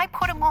that when I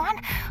put them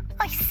on,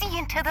 I see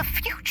into the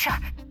future.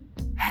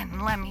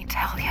 And let me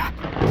tell you,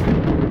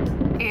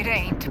 it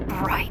ain't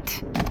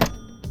bright.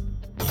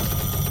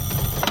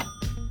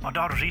 My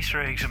daughter's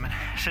Easter eggs have been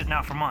sitting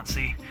out for months,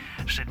 see?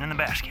 Sitting in the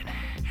basket.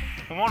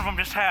 Well, one of them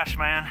just hatched,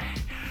 man.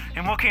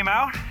 And what came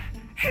out?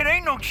 It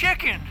ain't no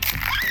chicken!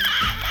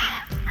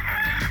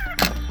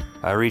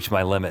 I reach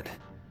my limit.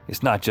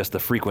 It's not just the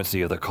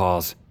frequency of the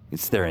calls,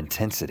 it's their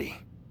intensity.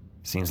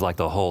 Seems like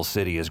the whole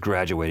city is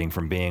graduating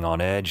from being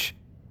on edge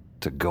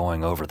to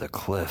going over the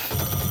cliff.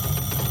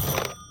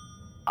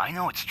 I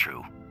know it's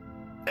true.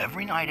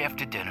 Every night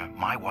after dinner,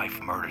 my wife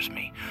murders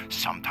me.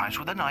 Sometimes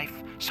with a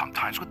knife,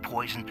 sometimes with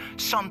poison,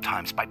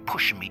 sometimes by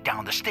pushing me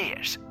down the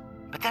stairs.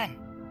 But then,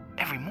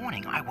 every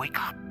morning I wake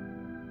up.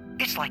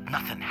 It's like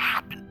nothing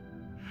happened.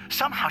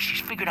 Somehow she's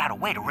figured out a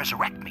way to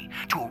resurrect me,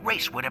 to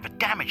erase whatever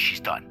damage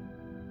she's done.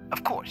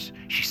 Of course,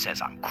 she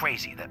says I'm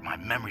crazy, that my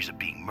memories of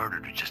being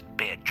murdered are just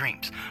bad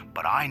dreams,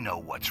 but I know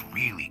what's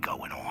really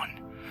going on.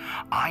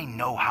 I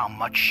know how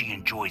much she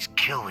enjoys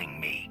killing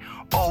me,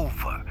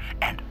 over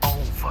and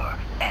over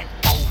and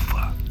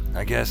over.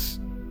 I guess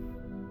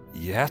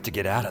you have to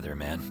get out of there,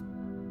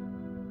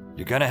 man.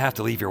 You're gonna have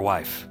to leave your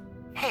wife.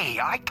 Hey,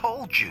 I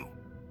told you.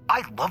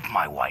 I love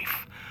my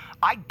wife.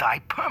 I'd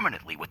die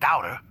permanently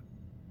without her.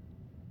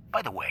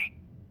 By the way,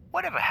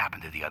 whatever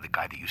happened to the other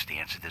guy that used to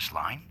answer this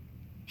line?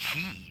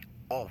 He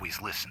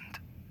always listened.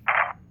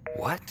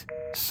 What?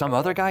 Some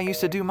other guy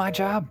used to do my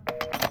job?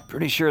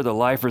 Pretty sure the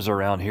lifers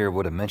around here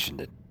would have mentioned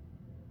it.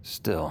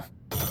 Still.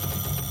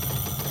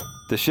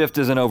 The shift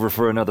isn't over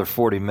for another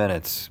 40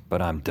 minutes,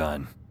 but I'm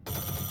done.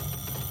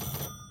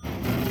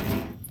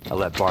 I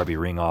let Barbie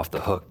ring off the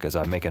hook as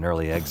I make an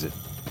early exit,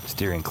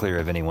 steering clear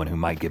of anyone who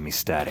might give me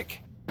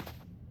static.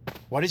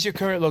 What is your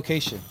current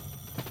location?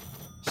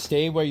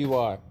 Stay where you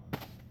are.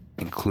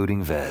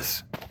 Including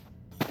Vez.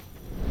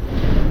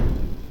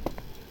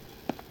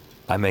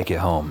 I make it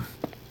home.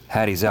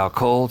 Hattie's out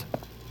cold,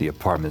 the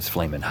apartment's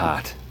flaming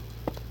hot.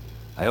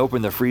 I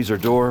open the freezer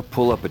door,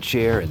 pull up a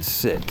chair, and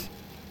sit.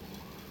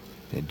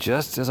 And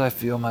just as I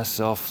feel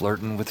myself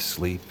flirting with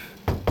sleep...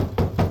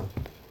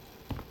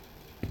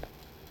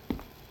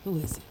 Who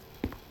is it?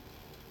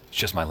 It's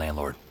just my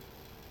landlord.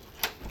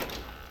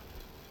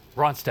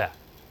 Ronstadt.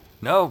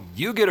 No,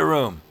 you get a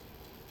room.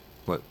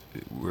 What,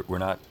 we're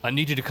not... I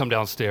need you to come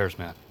downstairs,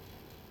 man.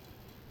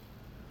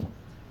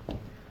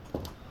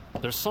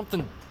 There's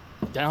something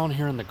down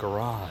here in the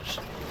garage.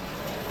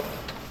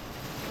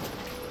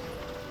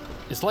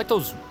 It's like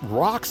those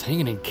rocks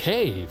hanging in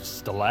caves.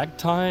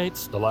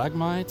 Stalactites,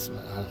 stalagmites.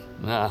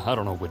 I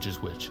don't know which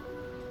is which.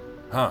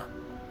 Huh.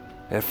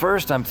 At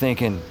first I'm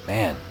thinking,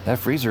 man, that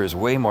freezer is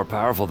way more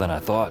powerful than I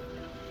thought.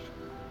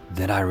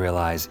 Then I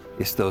realize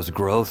it's those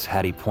growths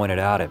Hattie pointed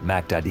out at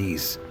Mac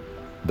Daddy's.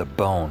 The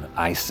bone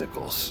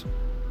icicles.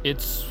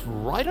 It's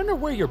right under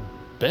where your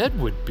bed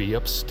would be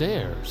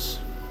upstairs.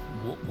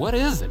 What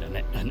is it?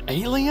 An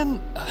alien?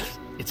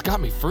 It's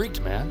got me freaked,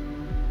 man.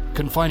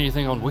 Couldn't find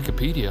anything on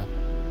Wikipedia.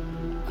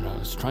 And I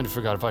was trying to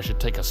figure out if I should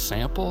take a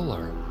sample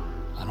or,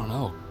 I don't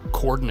know,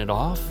 cordon it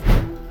off.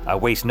 I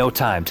waste no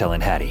time telling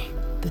Hattie.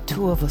 The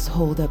two of us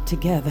hold up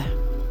together.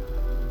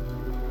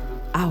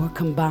 Our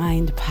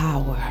combined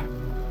power.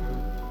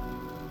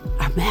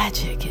 Our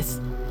magic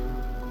is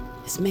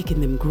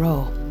making them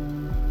grow.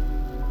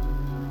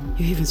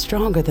 You're even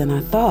stronger than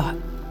I thought.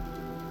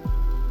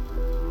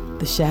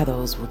 The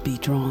shadows will be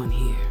drawn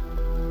here.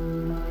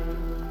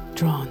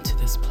 Drawn to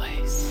this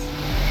place.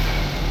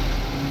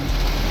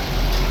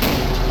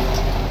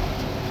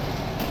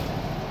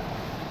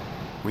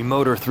 We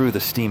motor through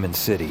the steaming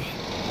city.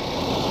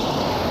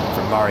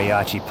 From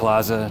Mariachi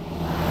Plaza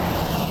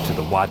to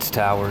the Watts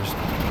Towers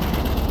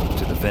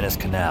to the Venice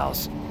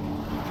Canals.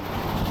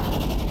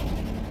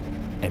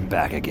 And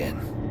back again.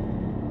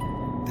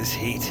 This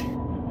heat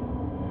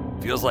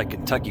feels like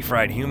Kentucky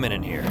Fried Human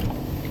in here.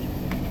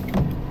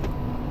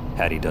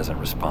 Hattie doesn't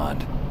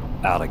respond.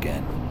 Out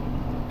again.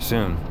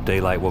 Soon,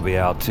 daylight will be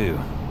out too.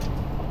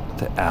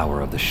 The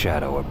hour of the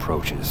shadow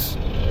approaches.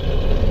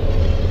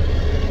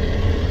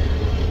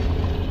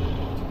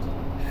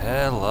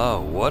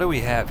 Hello, what do we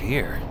have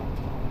here?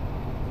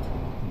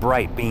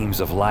 Bright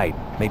beams of light,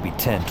 maybe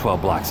 10,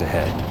 12 blocks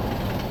ahead.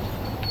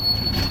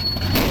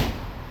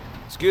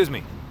 Excuse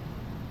me.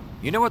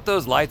 You know what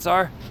those lights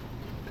are?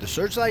 The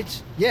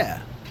searchlights?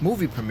 Yeah.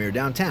 Movie premiere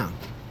downtown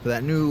for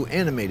that new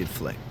animated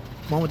flick.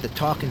 One with the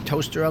talking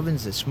toaster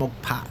ovens that smoke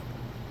pot.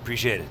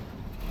 Appreciate it.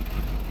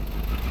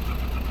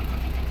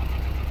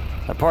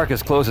 I park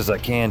as close as I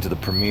can to the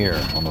premiere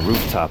on the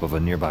rooftop of a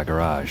nearby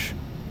garage.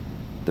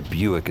 The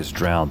Buick is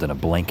drowned in a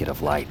blanket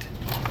of light.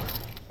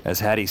 As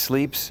Hattie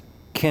sleeps,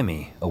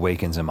 Kimmy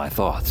awakens in my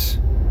thoughts.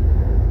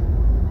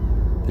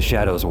 The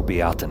shadows will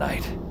be out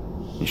tonight,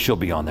 and she'll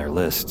be on their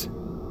list.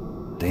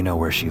 They know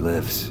where she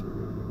lives.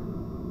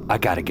 I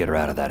gotta get her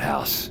out of that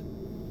house.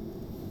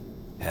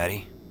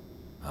 Hattie,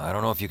 I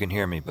don't know if you can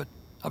hear me, but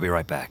I'll be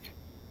right back.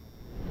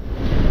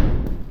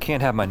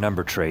 Can't have my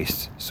number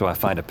traced, so I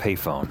find a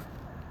payphone.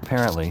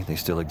 Apparently, they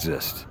still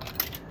exist.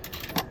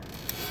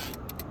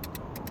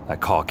 I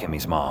call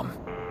Kimmy's mom.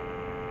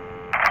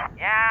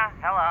 Yeah,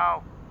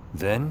 hello.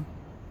 Then,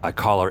 I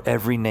call her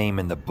every name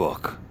in the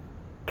book.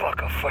 I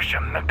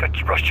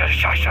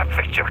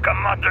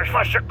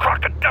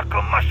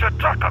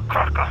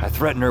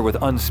threaten her with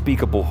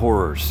unspeakable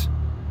horrors.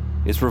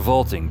 It's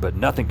revolting, but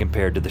nothing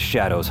compared to the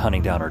shadows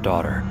hunting down her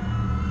daughter.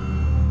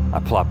 I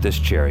plop this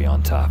cherry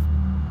on top.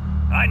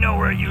 I know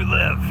where you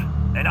live,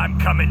 and I'm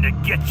coming to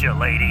get you,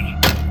 lady.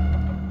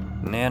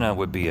 Nana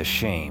would be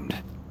ashamed.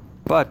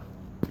 But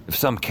if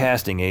some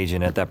casting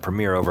agent at that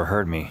premiere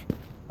overheard me,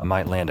 I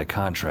might land a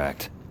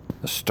contract.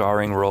 A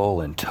starring role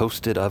in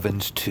Toasted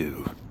Ovens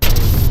 2.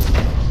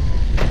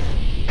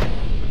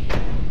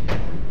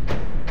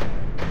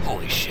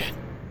 Holy shit.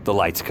 The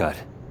lights cut.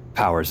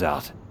 Power's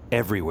out.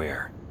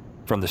 Everywhere.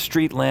 From the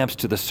street lamps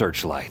to the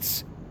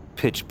searchlights.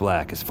 Pitch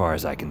black as far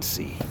as I can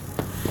see.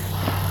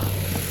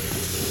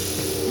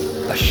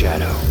 A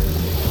shadow.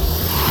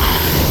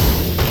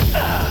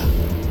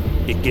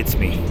 It gets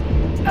me.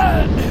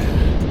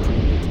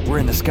 We're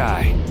in the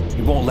sky.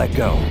 It won't let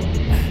go.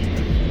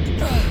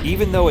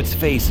 Even though its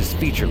face is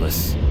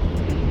featureless,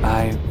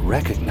 I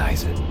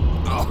recognize it.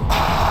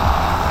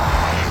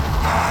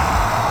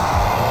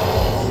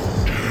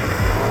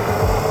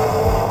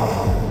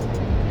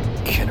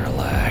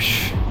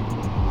 Kinnerlash.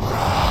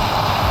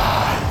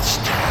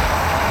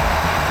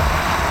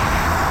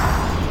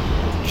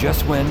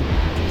 Just when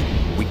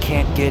we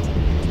can't get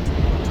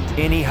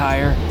any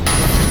higher,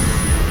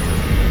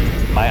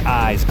 my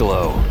eyes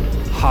glow,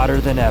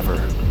 hotter than ever.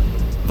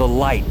 The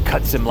light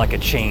cuts him like a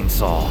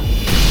chainsaw.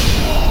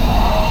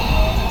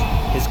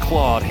 His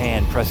clawed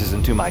hand presses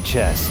into my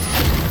chest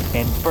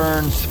and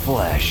burns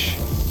flesh.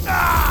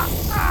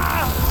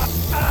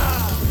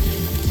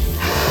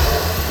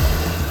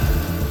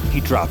 He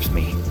drops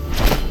me.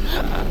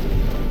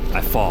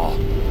 I fall,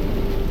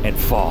 and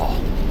fall,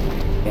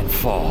 and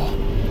fall.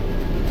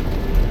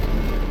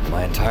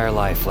 My entire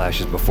life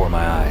flashes before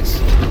my eyes.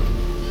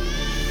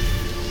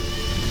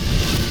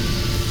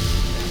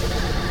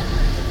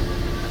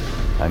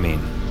 I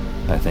mean,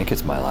 I think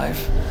it's my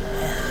life.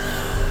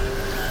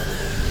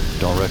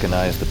 Don't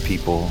recognize the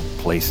people,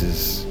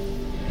 places,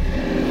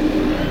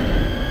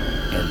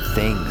 and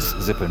things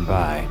zipping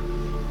by.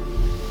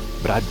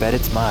 But I'd bet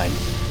it's mine.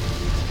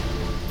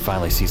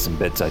 Finally see some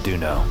bits I do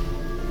know.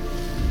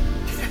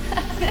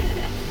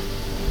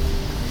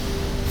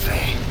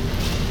 Faye.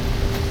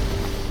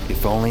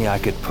 If only I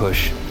could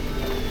push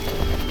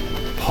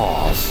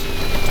pause.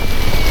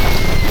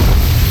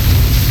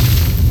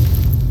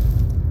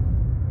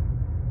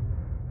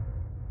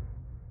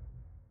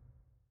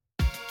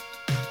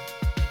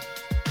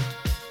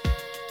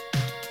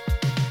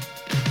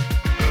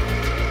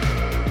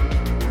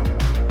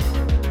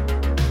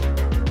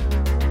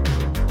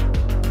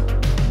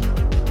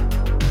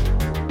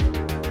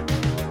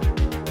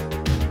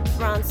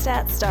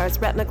 Ronstadt stars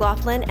Rhett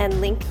McLaughlin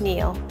and Link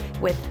Neal,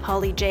 with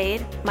Holly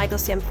Jade, Michael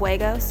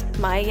Cienfuegos,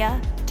 Maya,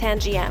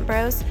 Tangi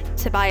Ambrose,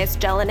 Tobias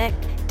Jelinek,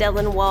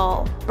 Dylan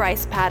Wall,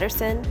 Bryce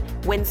Patterson,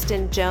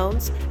 Winston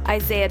Jones,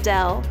 Isaiah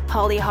Dell,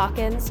 Holly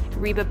Hawkins,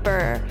 Reba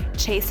Burr,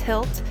 Chase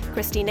Hilt,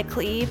 Christina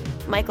Cleve,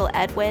 Michael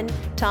Edwin,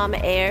 Tom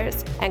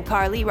Ayers, and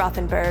Carly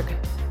Rothenberg.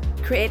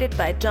 Created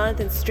by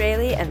Jonathan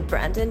Straley and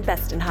Brandon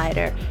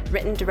Bestenheider.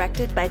 Written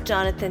directed by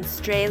Jonathan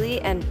Straley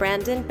and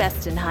Brandon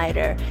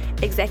Bestenheider.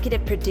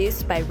 Executive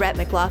produced by Rhett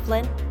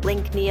McLaughlin,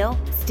 Link Neal,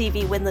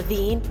 Stevie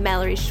Wynn-Levine,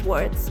 Mallory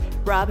Schwartz,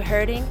 Rob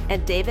Herding,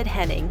 and David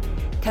Henning.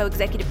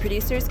 Co-executive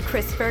producers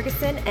Chris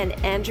Ferguson and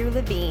Andrew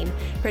Levine.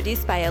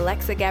 Produced by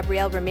Alexa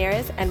Gabrielle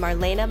Ramirez and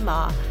Marlena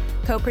Ma.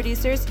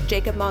 Co-producers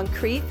Jacob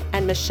Moncrief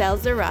and Michelle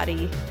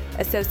Zarati.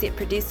 Associate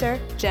producer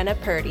Jenna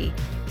Purdy.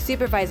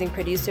 Supervising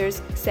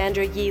producers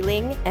Sandra Yi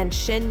Ling and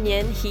Shin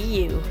Yin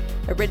Hee Yu.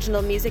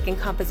 Original music and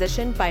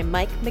composition by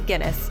Mike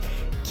McGinnis.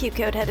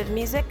 Q-Code Head of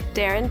Music,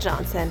 Darren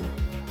Johnson.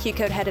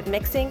 Q-Code Head of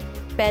Mixing,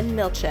 Ben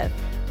Milchev.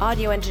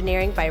 Audio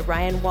engineering by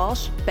Ryan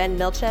Walsh, Ben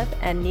Milchev,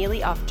 and Neely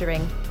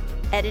Oftering.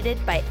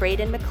 Edited by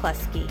Braden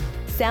McCluskey.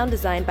 Sound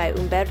design by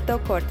Umberto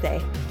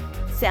Corte.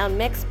 Sound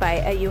mixed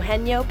by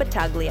Eugenio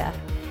Battaglia.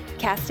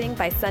 Casting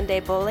by Sunday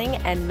Bowling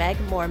and Meg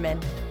Mormon.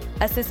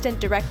 Assistant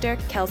Director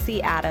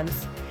Kelsey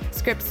Adams.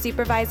 Script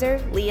Supervisor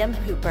Liam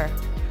Hooper.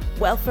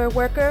 Welfare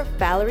Worker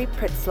Valerie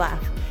Pritzlaff.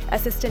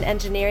 Assistant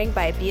Engineering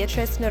by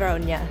Beatrice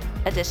Noronha.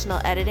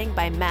 Additional editing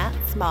by Matt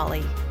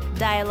Smalley.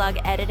 Dialogue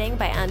editing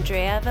by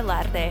Andrea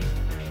Velarde.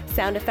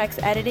 Sound effects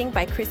editing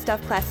by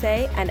Christophe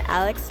Classe and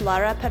Alex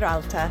Lara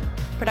Peralta.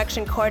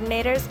 Production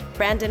coordinators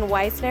Brandon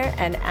Weisner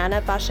and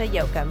Anna Basha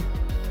Yoakum.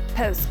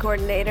 Post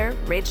coordinator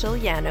Rachel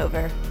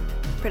Yanover.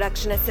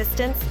 Production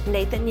assistants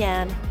Nathan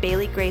Yan,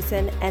 Bailey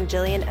Grayson, and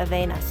Jillian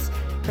Avenas.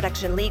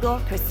 Production legal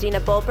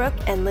Christina Bulbrook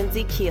and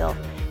Lindsay Keel.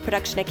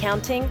 Production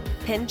accounting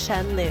Pin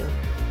Chen Liu.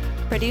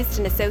 Produced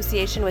in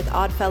association with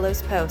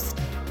Oddfellows Post.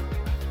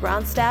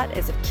 Ronstadt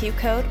is a Q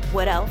Code,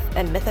 Wood Elf,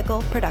 and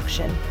Mythical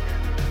production.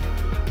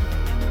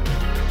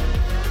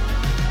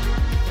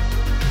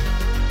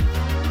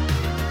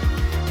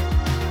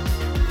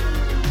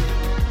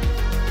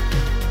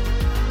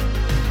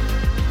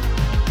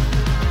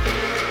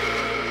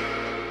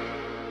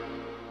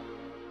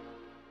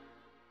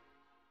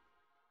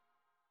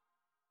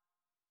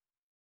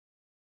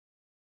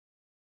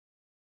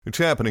 It's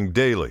happening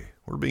daily.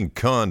 We're being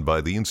conned by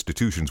the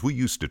institutions we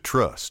used to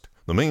trust.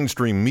 The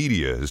mainstream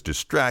media is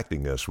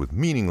distracting us with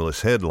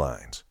meaningless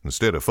headlines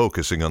instead of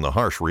focusing on the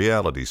harsh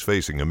realities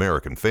facing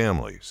American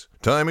families.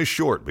 Time is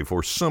short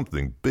before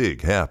something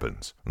big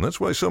happens, and that's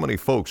why so many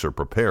folks are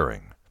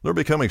preparing. They're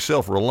becoming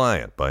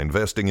self-reliant by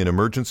investing in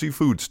emergency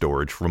food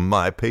storage from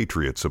My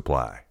Patriot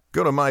Supply.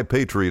 Go to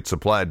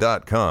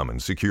MyPatriotSupply.com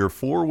and secure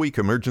 4-week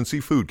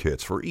emergency food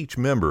kits for each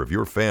member of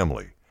your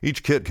family.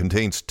 Each kit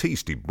contains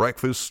tasty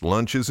breakfasts,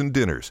 lunches, and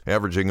dinners,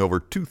 averaging over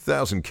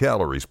 2,000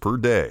 calories per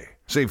day.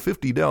 Save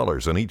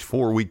 $50 on each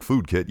 4-week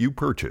food kit you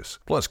purchase.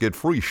 Plus, get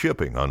free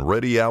shipping on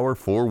Ready Hour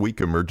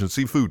 4-week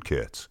emergency food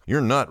kits.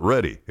 You're not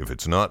ready if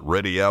it's not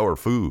Ready Hour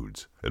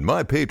Foods. At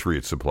My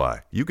Patriot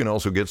Supply, you can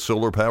also get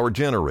solar power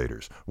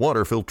generators,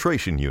 water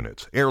filtration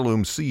units,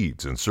 heirloom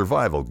seeds, and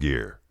survival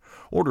gear.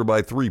 Order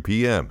by 3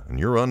 p.m. and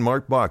your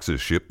unmarked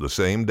boxes ship the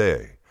same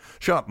day.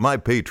 Shop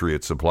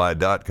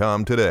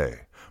MyPatriotSupply.com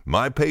today.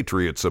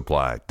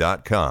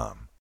 MyPatriotSupply.com.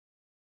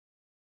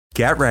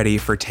 Get ready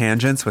for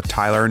Tangents with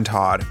Tyler and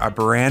Todd, a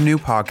brand new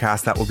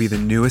podcast that will be the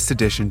newest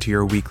addition to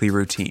your weekly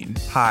routine.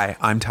 Hi,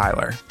 I'm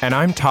Tyler. And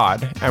I'm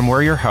Todd, and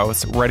we're your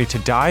hosts, ready to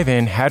dive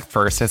in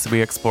headfirst as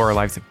we explore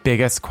life's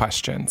biggest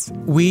questions.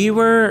 We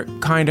were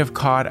kind of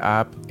caught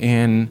up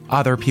in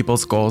other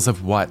people's goals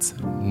of what's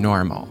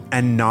normal.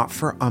 And not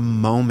for a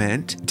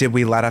moment did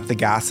we let up the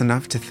gas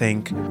enough to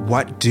think,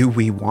 what do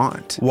we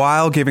want?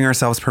 While giving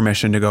ourselves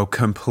permission to go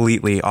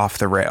completely off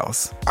the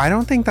rails. I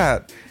don't think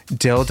that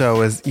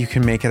dildo is, you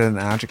can make it an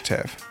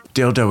adjective.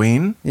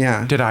 Dildoing?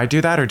 Yeah. Did I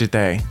do that or did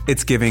they?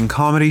 It's giving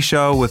comedy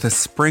show with a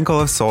sprinkle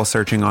of soul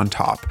searching on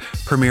top.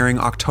 Premiering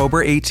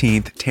October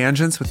 18th,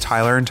 Tangents with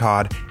Tyler and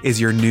Todd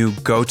is your new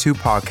go-to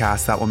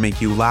podcast that will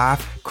make you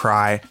laugh,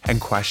 cry,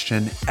 and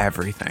question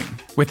everything.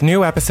 With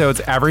new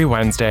episodes every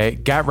Wednesday,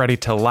 get ready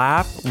to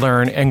laugh,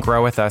 learn, and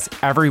grow with us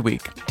every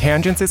week.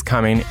 Tangents is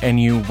coming,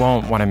 and you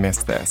won't want to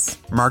miss this.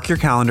 Mark your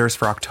calendars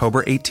for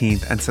October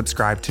 18th and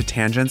subscribe to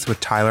Tangents with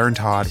Tyler and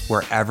Todd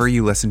wherever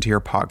you listen to your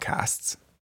podcasts.